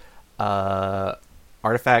artifact.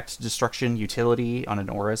 Artifact Destruction utility on an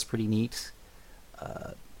aura is pretty neat.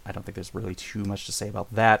 I don't think there's really too much to say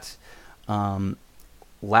about that.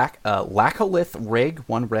 Lacholith Rig,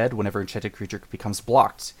 1 red. Whenever Enchanted Creature becomes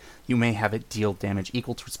blocked, you may have it deal damage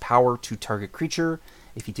equal to its power to target creature.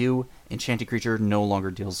 If you do, Enchanted Creature no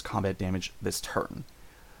longer deals combat damage this turn.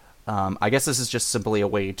 I guess this is just simply a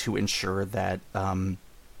way to ensure that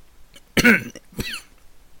if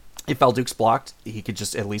Velduk's blocked, he could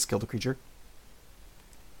just at least kill the creature.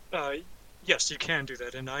 Yes, you can do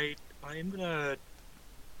that, and I am gonna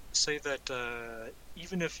say that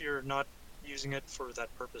even if you're not using it for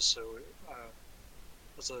that purpose, so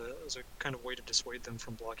as a kind of way to dissuade them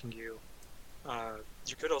from blocking you,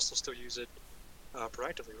 you could also still use it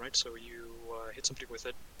proactively, right? So you hit somebody with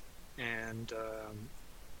it, and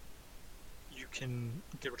you can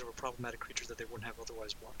get rid of a problematic creature that they wouldn't have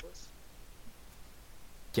otherwise blocked with.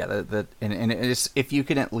 Yeah, and it's, if you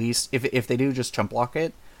can at least, if they do just chump block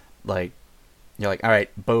it, like, you're like, all right,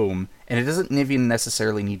 boom, and it doesn't even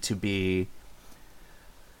necessarily need to be.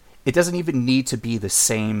 It doesn't even need to be the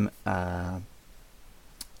same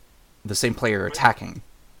player attacking,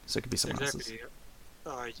 so it could be someone else's.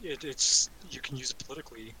 It's you can use it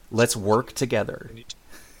politically. Let's work together.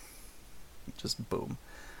 Just boom.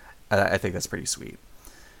 I think that's pretty sweet.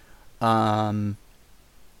 Next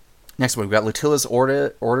one, we've got Lutilla's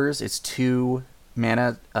Orders. It's 2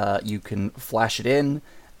 mana. You can flash it in.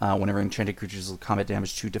 Whenever enchanted creatures deal combat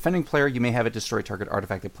damage to defending player, you may have it destroy target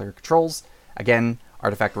artifact that player controls. Again,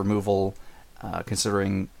 artifact removal,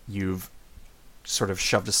 considering you've sort of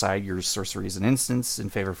shoved aside your sorceries and instants in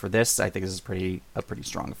favor for this, I think this is a pretty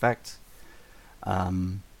strong effect.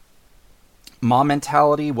 Maw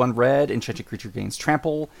Mentality, 1 red, enchanted creature gains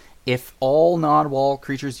trample. If all non-wall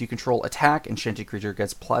creatures you control attack, enchanted creature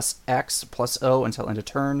gets +X, +O until end of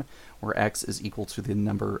turn, where X is equal to the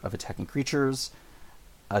number of attacking creatures.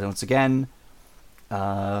 Once again,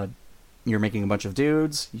 you're making a bunch of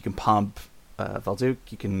dudes. You can pump Velduk.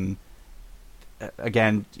 You can,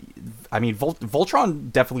 again, I mean,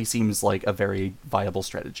 Voltron definitely seems like a very viable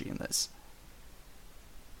strategy in this.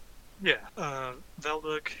 Yeah,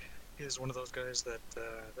 Velduk is one of those guys that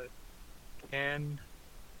can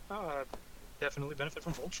definitely benefit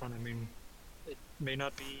from Voltron. I mean, it may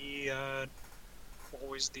not be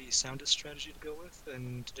always the soundest strategy to go with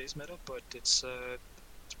in today's meta, but it's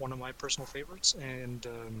one of my personal favorites, and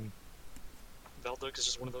Velduk is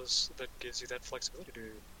just one of those that gives you that flexibility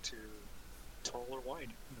to tall or wide,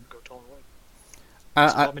 go tall or wide.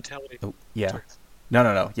 Mob mentality. Oh, yeah. Sorry.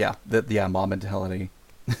 No. Yeah, mob mentality.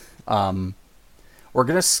 I'm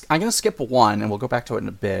gonna skip one, and we'll go back to it in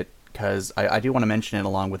a bit, because I do want to mention it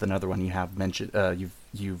along with another one you have mentioned.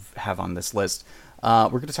 You have on this list. We're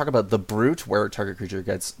going to talk about the Brute, where target creature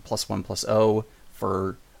gets +1/+0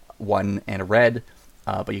 for 1 and a red.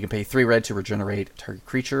 But you can pay 3 red to regenerate target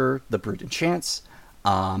creature. The Brute enchants.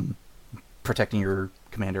 Protecting your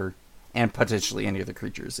commander and potentially any other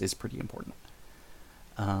creatures is pretty important.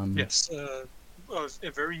 Yes, a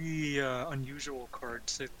very unusual card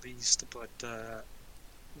to say the least, but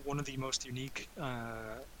one of the most unique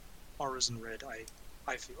auras in red,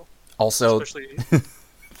 I feel. Also, especially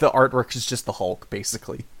the artwork is just the Hulk,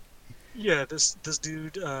 basically. Yeah, this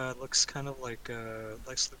dude looks kind of like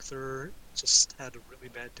Lex Luthor. Just had a really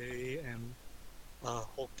bad day and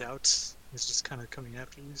hulked out. He's just kind of coming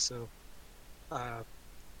after you. So,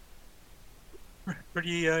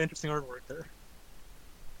 pretty interesting artwork there.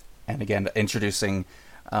 And again, introducing,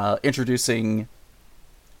 at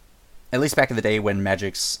least back in the day when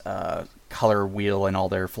Magic's color wheel and all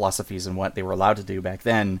their philosophies and what they were allowed to do back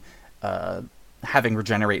then, having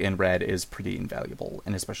regenerate in red is pretty invaluable,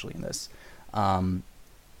 and especially in this.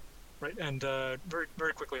 Right, and very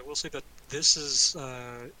very quickly, I will say that this is,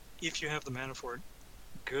 if you have the mana for it,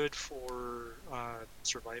 good for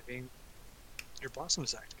surviving your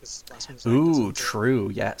Blasphemous Act, because Blasphemous Act doesn't true,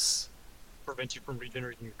 yes. prevent you from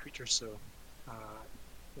regenerating your creatures. So,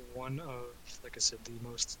 one of, like I said, the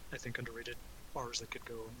most, I think, underrated auras that could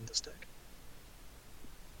go in this deck.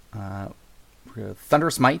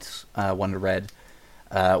 Thunderous Might, 1 to red.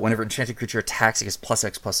 Whenever enchanted creature attacks, it gets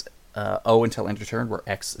 +X/+O until end of turn, where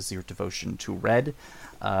X is your devotion to red.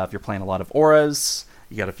 If you're playing a lot of auras,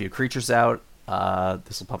 you got a few creatures out,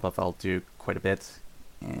 this will pump up Valduke quite a bit.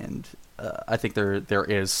 And I think there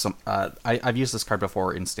is some... I've used this card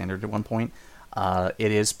before in Standard at one point.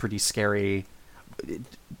 It is pretty scary.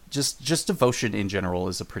 Just devotion in general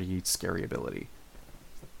is a pretty scary ability.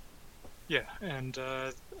 Yeah, and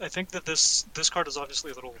I think that this card is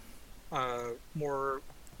obviously a little more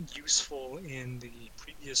useful in the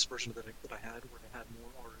previous version of the deck that I had, where I had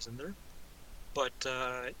more auras in there. But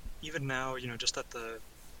even now, just at the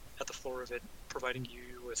floor of it, providing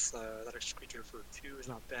you with that extra creature for 2 is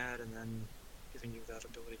not bad, and then giving you that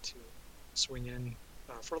ability to swing in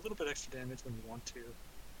for a little bit extra damage when you want to.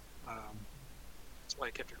 That's why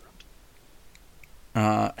I kept it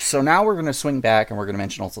around. So now we're going to swing back, and we're going to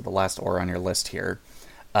mention also the last aura on your list here.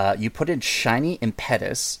 You put in Shiny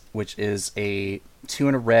Impetus, which is a 2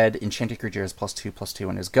 and a red enchanted creature has +2/+2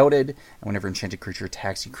 and is goaded. And whenever enchanted creature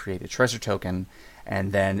attacks, you create a treasure token.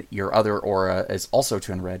 And then your other aura is also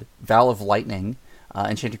 2 and red. Vow of Lightning.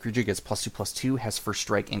 Enchanted creature gets +2/+2, has first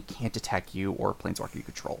strike, and can't attack you or planeswalker you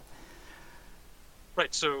control.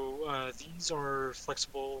 Right, so these are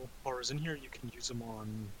flexible auras in here. You can use them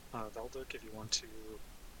on Valduke if you want to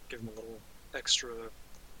give them a little extra,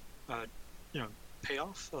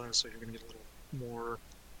 payoff. So you're going to get a little more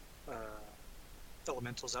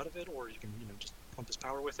elementals out of it, or you can, just pump his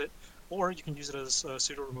power with it, or you can use it as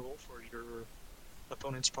pseudo removal for your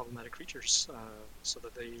opponent's problematic creatures, so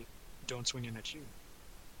that they don't swing in at you.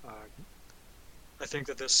 I think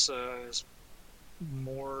that this is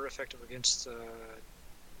more effective against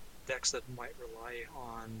decks that might rely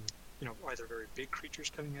on, either very big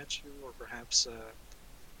creatures coming at you, or perhaps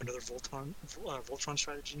another Voltron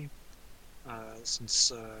strategy, since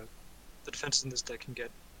the defenses in this deck can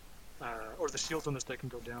get, or the shields in this deck can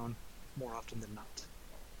go down more often than not.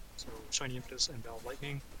 So Shiny Impetus and Vow of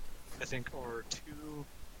Lightning, I think, are 2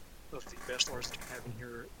 of the best auras that you have in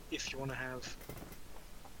here if you want to have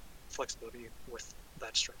flexibility with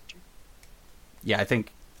that strategy. Yeah, I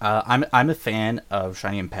think I'm a fan of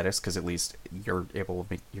Shiny Impetus because at least you're capable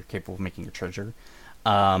of making a treasure.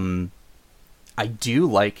 I do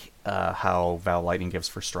like how Vow of Lightning gives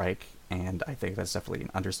first strike, and I think that's definitely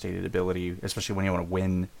an understated ability, especially when you want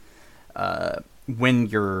to win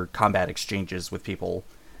your combat exchanges with people.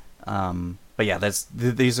 But yeah, I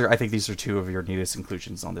think these are 2 of your neatest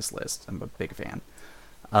inclusions on this list. I'm a big fan.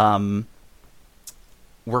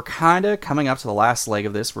 We're kind of coming up to the last leg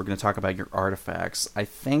of this. We're going to talk about your artifacts. I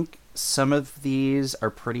think some of these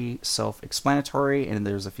are pretty self-explanatory, and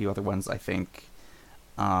there's a few other ones I think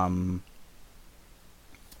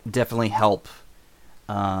definitely help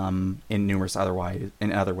in other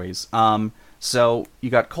ways. So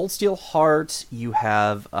you got Cold Steel Heart. You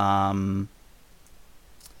have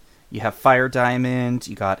Fire Diamond.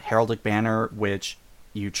 You got Heraldic Banner, which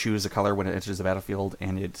you choose a color when it enters the battlefield,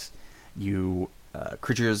 and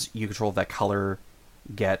creatures you control of that color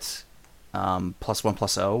get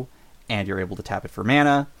 +1/+0, and you're able to tap it for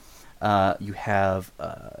mana. You have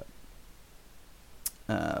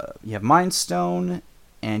Mind Stone,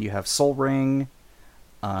 and you have Soul Ring.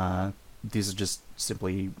 These are just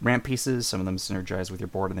simply ramp pieces. Some of them synergize with your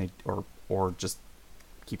board, and or just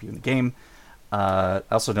keep you in the game. I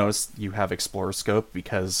also noticed you have Explorer Scope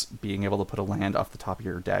because being able to put a land off the top of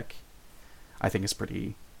your deck, I think is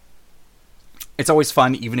pretty. It's always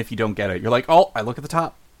fun, even if you don't get it. You're like, oh, I look at the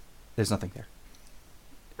top. There's nothing there.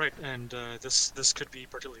 Right, and this could be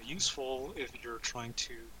particularly useful if you're trying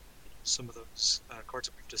to use some of those cards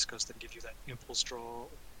that we've discussed that give you that impulse draw,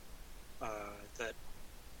 that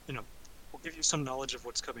will give you some knowledge of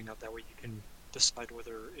what's coming up. That way you can decide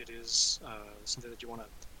whether it is something that you want to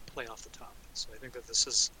play off the top. So I think that this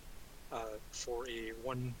is, for a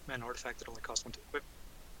one-mana artifact that only costs 1 to equip,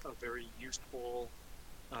 a very useful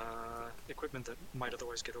equipment that might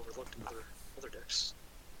otherwise get overlooked in other decks.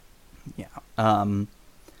 Yeah.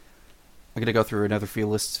 I'm going to go through another few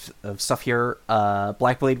lists of stuff here.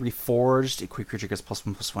 Blackblade Reforged. Equip creature gets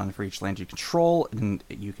 +1/+1 for each land you control, and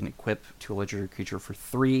you can equip to a legendary creature for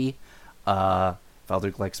 3.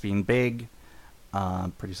 Valduk likes being big.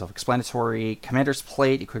 Pretty self-explanatory. Commander's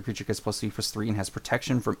Plate. Equip creature gets +3/+3 and has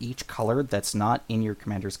protection from each color that's not in your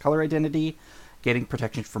commander's color identity. Getting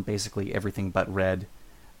protection from basically everything but red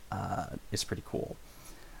is pretty cool.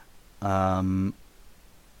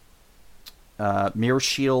 Mirror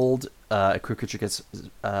Shield. Equip creature gets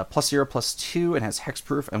 +0/+2 and has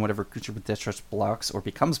hexproof, and whatever creature with Death Touch blocks or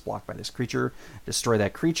becomes blocked by this creature, destroy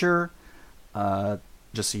that creature.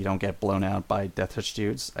 Just so you don't get blown out by Death Touch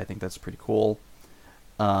dudes. I think that's pretty cool.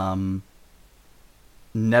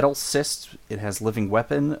 Nettle Cyst. It has Living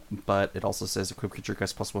Weapon, but it also says equip creature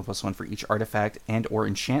gets +1/+1 for each artifact and or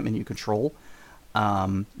enchantment you control.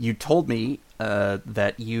 You told me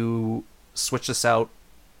that you switch this out.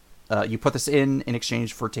 You put this in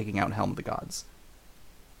exchange for taking out Helm of the Gods.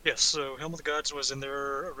 Yes, so Helm of the Gods was in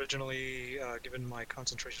there originally, given my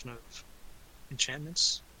concentration of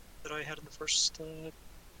enchantments that I had in the first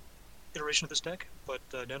iteration of this deck. But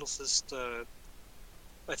Nettle Cyst,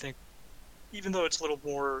 I think, even though it's a little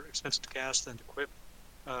more expensive to cast than to equip,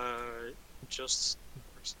 just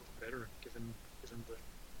works a little better given the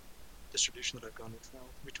distribution that I've gone with now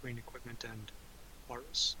between equipment and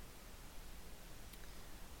auras.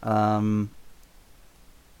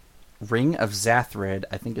 Ring of Zathred,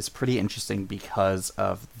 I think, is pretty interesting because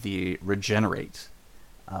of the regenerate,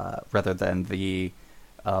 rather than the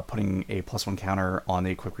putting a +1 counter on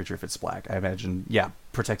the equipped creature if it's black. I imagine,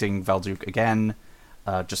 protecting Valduk again,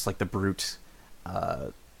 just like the Brute.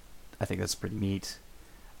 I think that's pretty neat.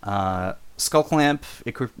 Skull Clamp,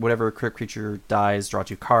 whatever equipped creature dies, draw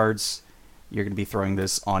 2 cards. You're going to be throwing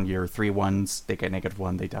this on your 3/1s. They get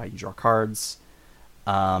 -1, they die, you draw cards.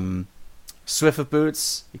 Swift of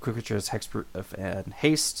Boots, equipped creature has hexproof and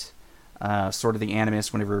haste. Sword of the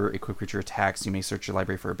Animus, whenever equipped creature attacks, you may search your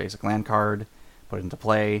library for a basic land card, put it into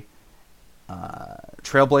play.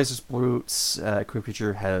 Trailblazer's Boots, equipped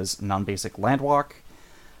creature has non-basic Landwalk.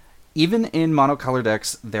 Even in monocolor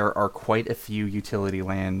decks, there are quite a few utility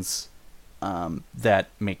lands that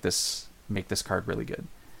make this card really good.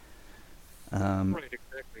 Right,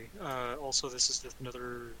 exactly. Also, this is just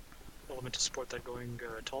another element to support that going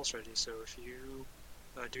tall strategy. So if you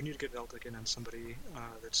do need to get Valduk in on somebody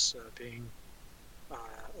that's being a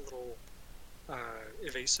little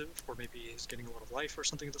evasive, or maybe is getting a lot of life or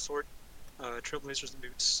something of the sort, Trailblazer's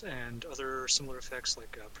Boots and other similar effects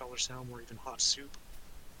like Prowler's Helm or even Hot Soup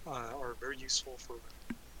are very useful for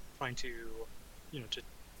trying to, to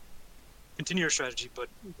continue your strategy, but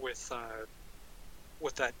with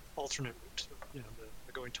that alternate route,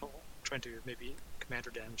 the going tall, trying to maybe commander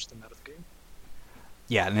damage them out of the game.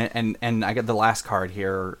 Yeah, and I got the last card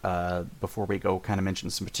here before we go kind of mention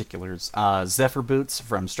some particulars. Zephyr Boots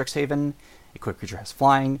from Strixhaven. Equipped creature has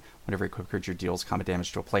flying. Whenever equipped creature deals combat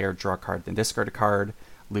damage to a player, draw a card, then discard a card.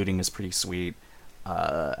 Looting is pretty sweet.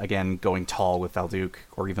 Again, going tall with Valduk,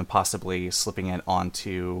 or even possibly slipping it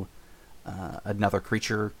onto another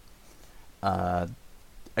creature.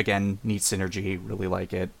 Again, neat synergy. Really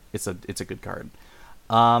like it. It's a good card.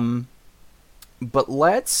 But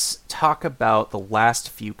let's talk about the last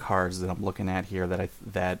few cards that I'm looking at here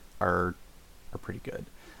that are pretty good.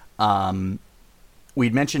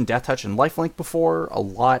 We'd mentioned Death Touch and Lifelink before a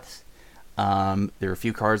lot. There are a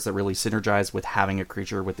few cards that really synergize with having a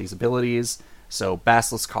creature with these abilities. So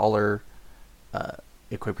Basilisk Collar,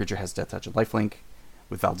 equipped creature has Death Touch and Lifelink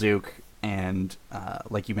with Valduk, and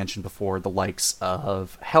like you mentioned before, the likes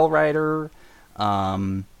of Hellrider,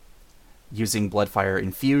 using Bloodfire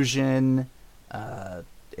Infusion,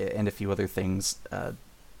 and a few other things.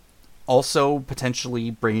 Also, potentially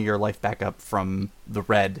bringing your life back up from the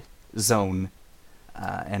red zone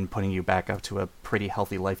and putting you back up to a pretty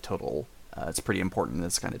healthy life total. It's pretty important in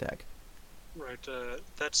this kind of deck. Right,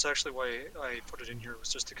 that's actually why I put it in here, was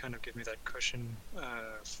just to kind of give me that cushion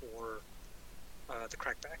for the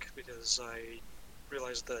crackback, because I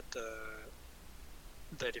realized that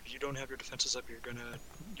that if you don't have your defenses up,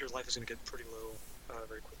 your life is gonna get pretty low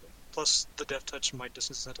very quickly. Plus, the death touch might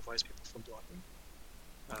disincentivize people from blocking,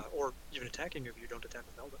 or even attacking if you don't attack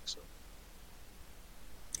with Velda. So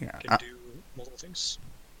Yeah, you can do multiple things.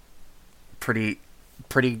 pretty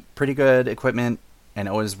good equipment, and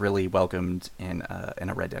always really welcomed in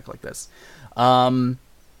a red deck like this.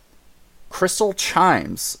 Crystal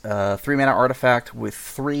Chimes, 3-mana artifact with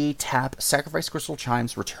 3 tap, sacrifice Crystal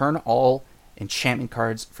Chimes, return all enchantment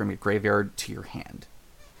cards from your graveyard to your hand.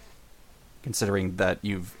 Considering that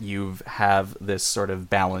you've have this sort of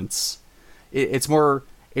balance, it's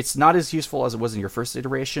not as useful as it was in your first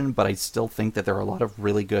iteration, but I still think that there are a lot of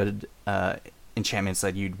really good enchantments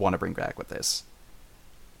that you'd want to bring back with this.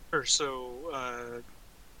 Sure. So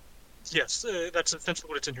yes, that's essentially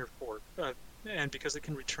what it's in here for. And because it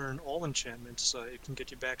can return all enchantments, it can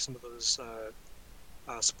get you back some of those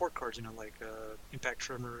support cards, like Impact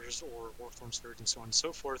Tremors or Warform Surge and so on and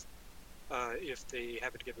so forth, if they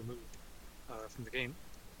happen to get removed from the game.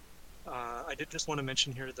 I did just want to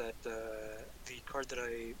mention here that the card that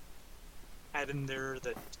I had in there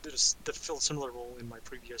that filled a similar role in my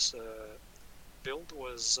previous build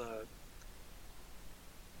was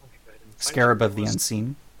Scarab of the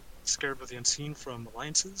Unseen. Scarab of the Unseen from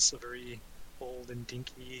Alliances, a very old and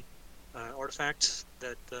dinky artifact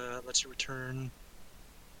that lets you return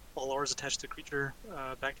all auras attached to a creature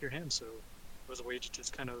back to your hand. So it was a way to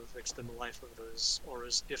just kind of extend the life of those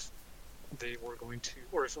auras if they were going to,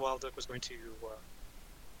 or if Wild Duck was going to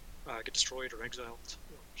get destroyed or exiled,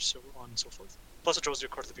 or so on and so forth. Plus, it draws you a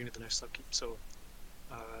card at the beginning of the next upkeep. So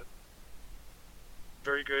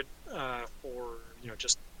very good for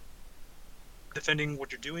just defending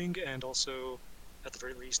what you're doing, and also at the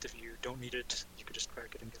very least, if you don't need it, you could just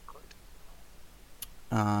crack it and get a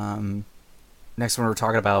card. Next one we're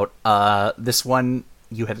talking about, this one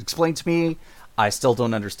you had explained to me. I still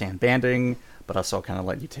don't understand banding, but also I'll kind of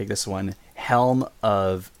let you take this one. Helm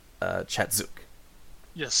of Chatzuk.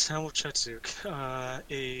 Yes, Helm of Chatzuk.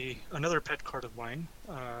 Another pet card of mine.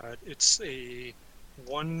 It's a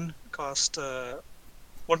one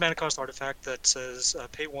mana cost artifact that says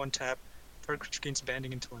pay 1 tap, target creature gains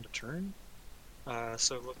banding until end of turn.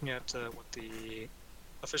 So looking at what the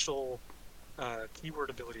official keyword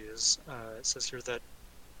ability is, it says here that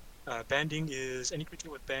banding is any creature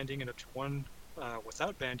with banding and up to 1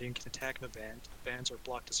 without banding can attack in a band. Bands are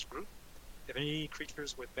blocked as a group. If any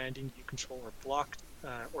creatures with banding you control are blocked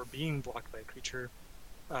or being blocked by a creature,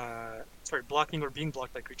 blocking or being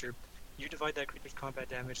blocked by a creature, you divide that creature's combat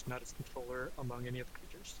damage, not its controller, among any of the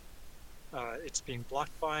creatures it's being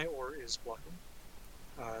blocked by or is blocking.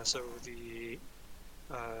 So the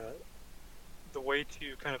way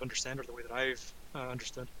to kind of understand, or the way that I've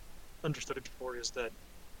understood it before, is that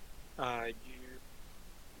you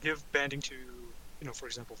give banding to, for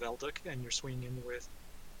example, Velduk, and you're swinging in with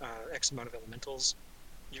X amount of elementals.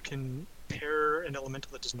 You can pair an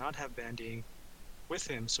elemental that does not have banding with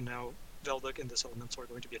him, so now Velduk and this elemental are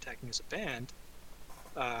going to be attacking as a band.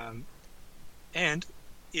 And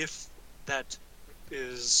if that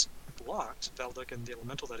is blocked, Velduk and the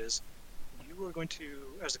elemental that is, you are going to,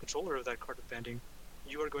 as the controller of that card with banding,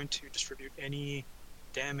 you are going to distribute any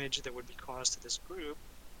damage that would be caused to this group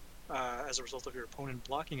as a result of your opponent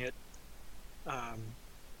blocking it,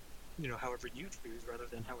 however you choose rather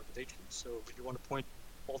than however they choose. So if you want to point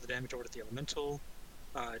all the damage over to the elemental,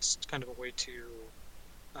 it's kind of a way to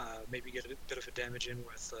maybe get a bit of a damage in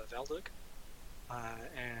with Velduk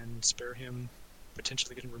and spare him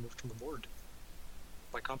potentially getting removed from the board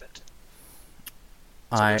by combat.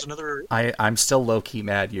 So I'm still low key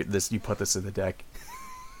mad you put this in the deck.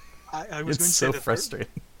 I was it's going to so say that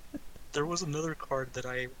frustrating. There was another card that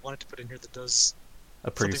I wanted to put in here that does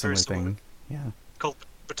a pretty similar thing. Yeah. Called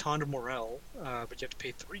Baton de Morel, but you have to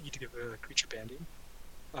pay 3 to give a creature banding.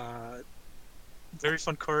 Very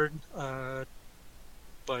fun card,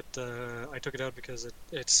 but I took it out because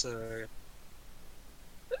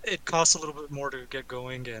it costs a little bit more to get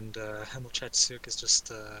going, and Helm of Chatzuk is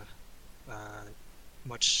just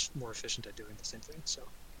much more efficient at doing the same thing. So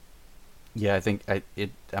yeah, I think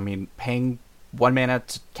paying 1 mana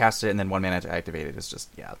to cast it and then 1 mana to activate it is just,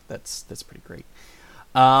 that's pretty great.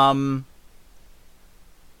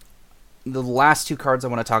 The last 2 cards I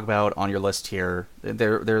want to talk about on your list here,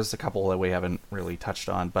 there's a couple that we haven't really touched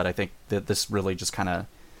on, but I think that this really just kind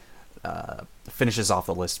of finishes off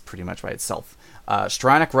the list pretty much by itself.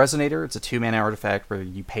 Stronic Resonator, it's a 2-mana artifact where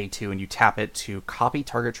you pay 2 and you tap it to copy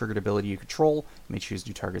target triggered ability you control. You may choose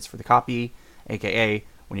new targets for the copy, aka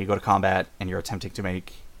when you go to combat and you're attempting to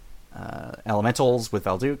make elementals with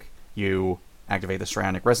Velduk, you activate the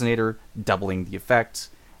Strionic Resonator, doubling the effect,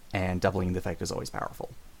 and doubling the effect is always powerful.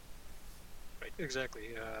 Right,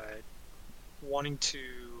 exactly. Wanting to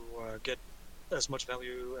get as much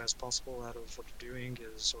value as possible out of what you're doing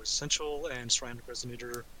is always essential, and Strionic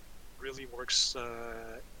Resonator really works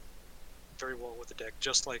very well with the deck,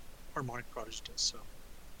 just like Harmonic Prodigy does. So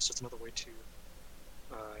it's just another way to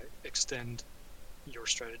extend your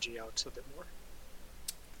strategy out a bit more.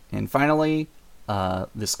 And finally,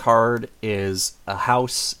 this card is a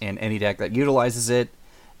house in any deck that utilizes it,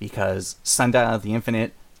 because Sundial of the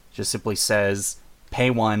Infinite just simply says, pay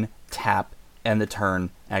 1, tap, end the turn,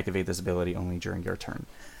 activate this ability only during your turn.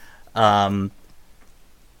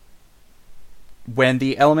 When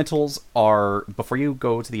the elementals are, before you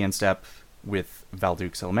go to the end step with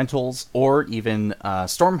Valduk's elementals, or even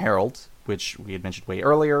Storm Herald, which we had mentioned way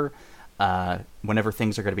earlier, whenever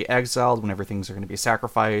things are going to be exiled, whenever things are going to be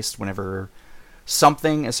sacrificed, whenever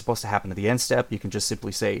something is supposed to happen at the end step, you can just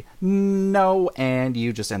simply say no, and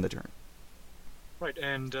you just end the turn. Right,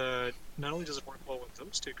 and not only does it work well with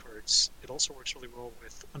those two cards, it also works really well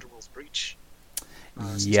with Underworld's Breach.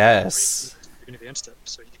 Yes. At the beginning of the end step,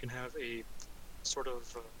 so you can have a sort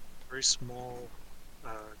of very small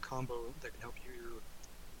combo that can help you,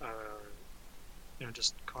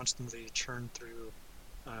 just constantly churn through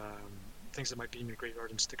things that might be in your graveyard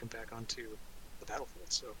and stick them back onto the battlefield.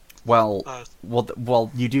 So,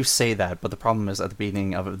 well, you do say that, but the problem is at the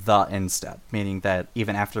beginning of the end step, meaning that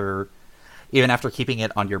even after keeping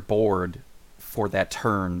it on your board for that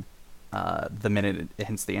turn, the minute it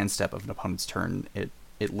hits the end step of an opponent's turn, it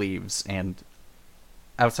leaves. And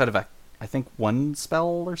outside of I think one spell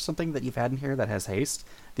or something that you've had in here that has haste,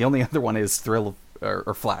 the only other one is Thrill of,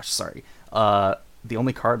 or Flash. Sorry, the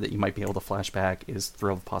only card that you might be able to flash back is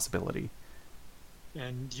Thrill of Possibility.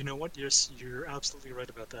 And you know what? You're absolutely right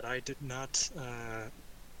about that. I did not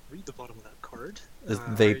read the bottom of that card.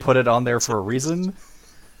 They put it on there for a reason.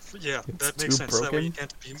 Yeah, that makes sense. That way you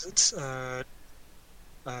can't abuse it.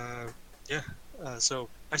 So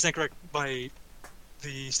I stand correct.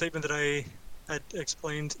 The statement that I had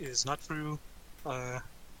explained is not true.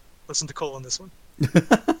 Listen to Cole on this one.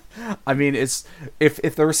 I mean, it's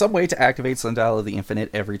if there was some way to activate Sundial of the Infinite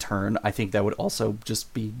every turn, I think that would also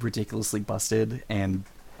just be ridiculously busted, and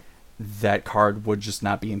that card would just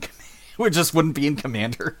not be in. Wouldn't be in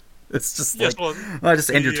Commander. It's just just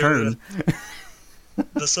end your turn.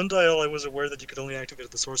 The Sundial, I was aware that you could only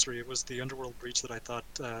activate the sorcery. It was the Underworld Breach that I thought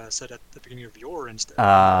said at the beginning of your instead.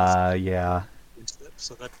 Yeah.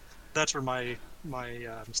 So that's where my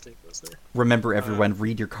mistake was there. Remember, everyone,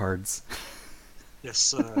 read your cards.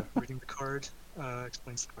 Yes, reading the card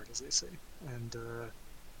explains the card, as they say. And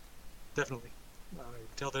definitely, I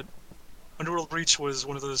can tell that Underworld Breach was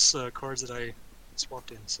one of those cards that I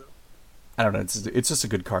swapped in. So I don't know. It's just a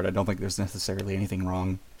good card. I don't think there's necessarily anything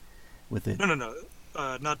wrong with it. No.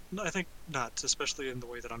 Not. I think not, especially in the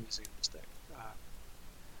way that I'm using this deck.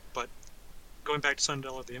 But going back to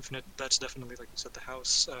Sundial of the Infinite, that's definitely, like you said, the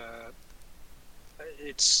house.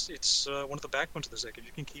 It's one of the backbones of this deck. If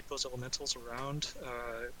you can keep those elementals around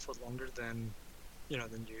for longer than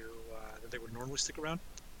than they would normally stick around,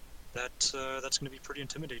 that's going to be pretty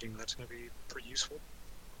intimidating. That's going to be pretty useful.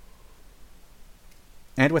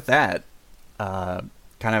 And with that,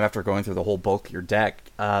 kind of after going through the whole bulk of your deck,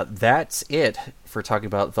 that's it for talking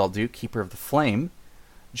about Valduk, Keeper of the Flame.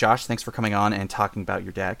 Josh, thanks for coming on and talking about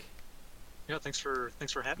your deck. Yeah, thanks for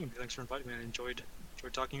having me. Thanks for inviting me. I enjoyed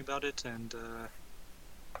talking about it, and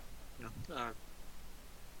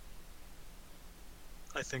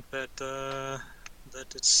I think that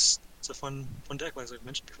it's a fun deck, as I've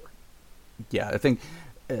mentioned before. Yeah, I think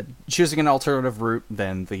choosing an alternative route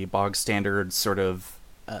than the bog standard sort of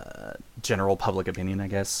general public opinion, I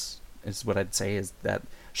guess, is what I'd say, is that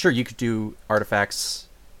sure, you could do artifacts,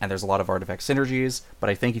 and there's a lot of artifact synergies, but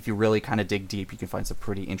I think if you really kind of dig deep, you can find some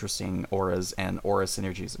pretty interesting auras and aura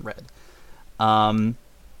synergies in red.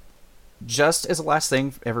 Just as a last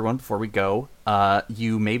thing, everyone, before we go,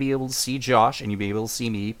 you may be able to see Josh and you may be able to see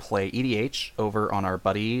me play EDH over on our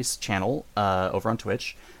buddy's channel over on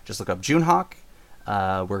Twitch. Just look up Junehawk.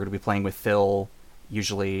 We're going to be playing with Phil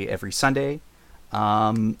usually every Sunday.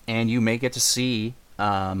 And you may get to see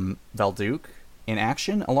Valduk in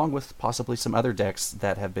action, along with possibly some other decks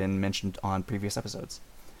that have been mentioned on previous episodes.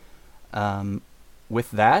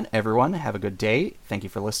 With that, everyone, have a good day. Thank you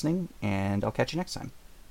for listening, and I'll catch you next time.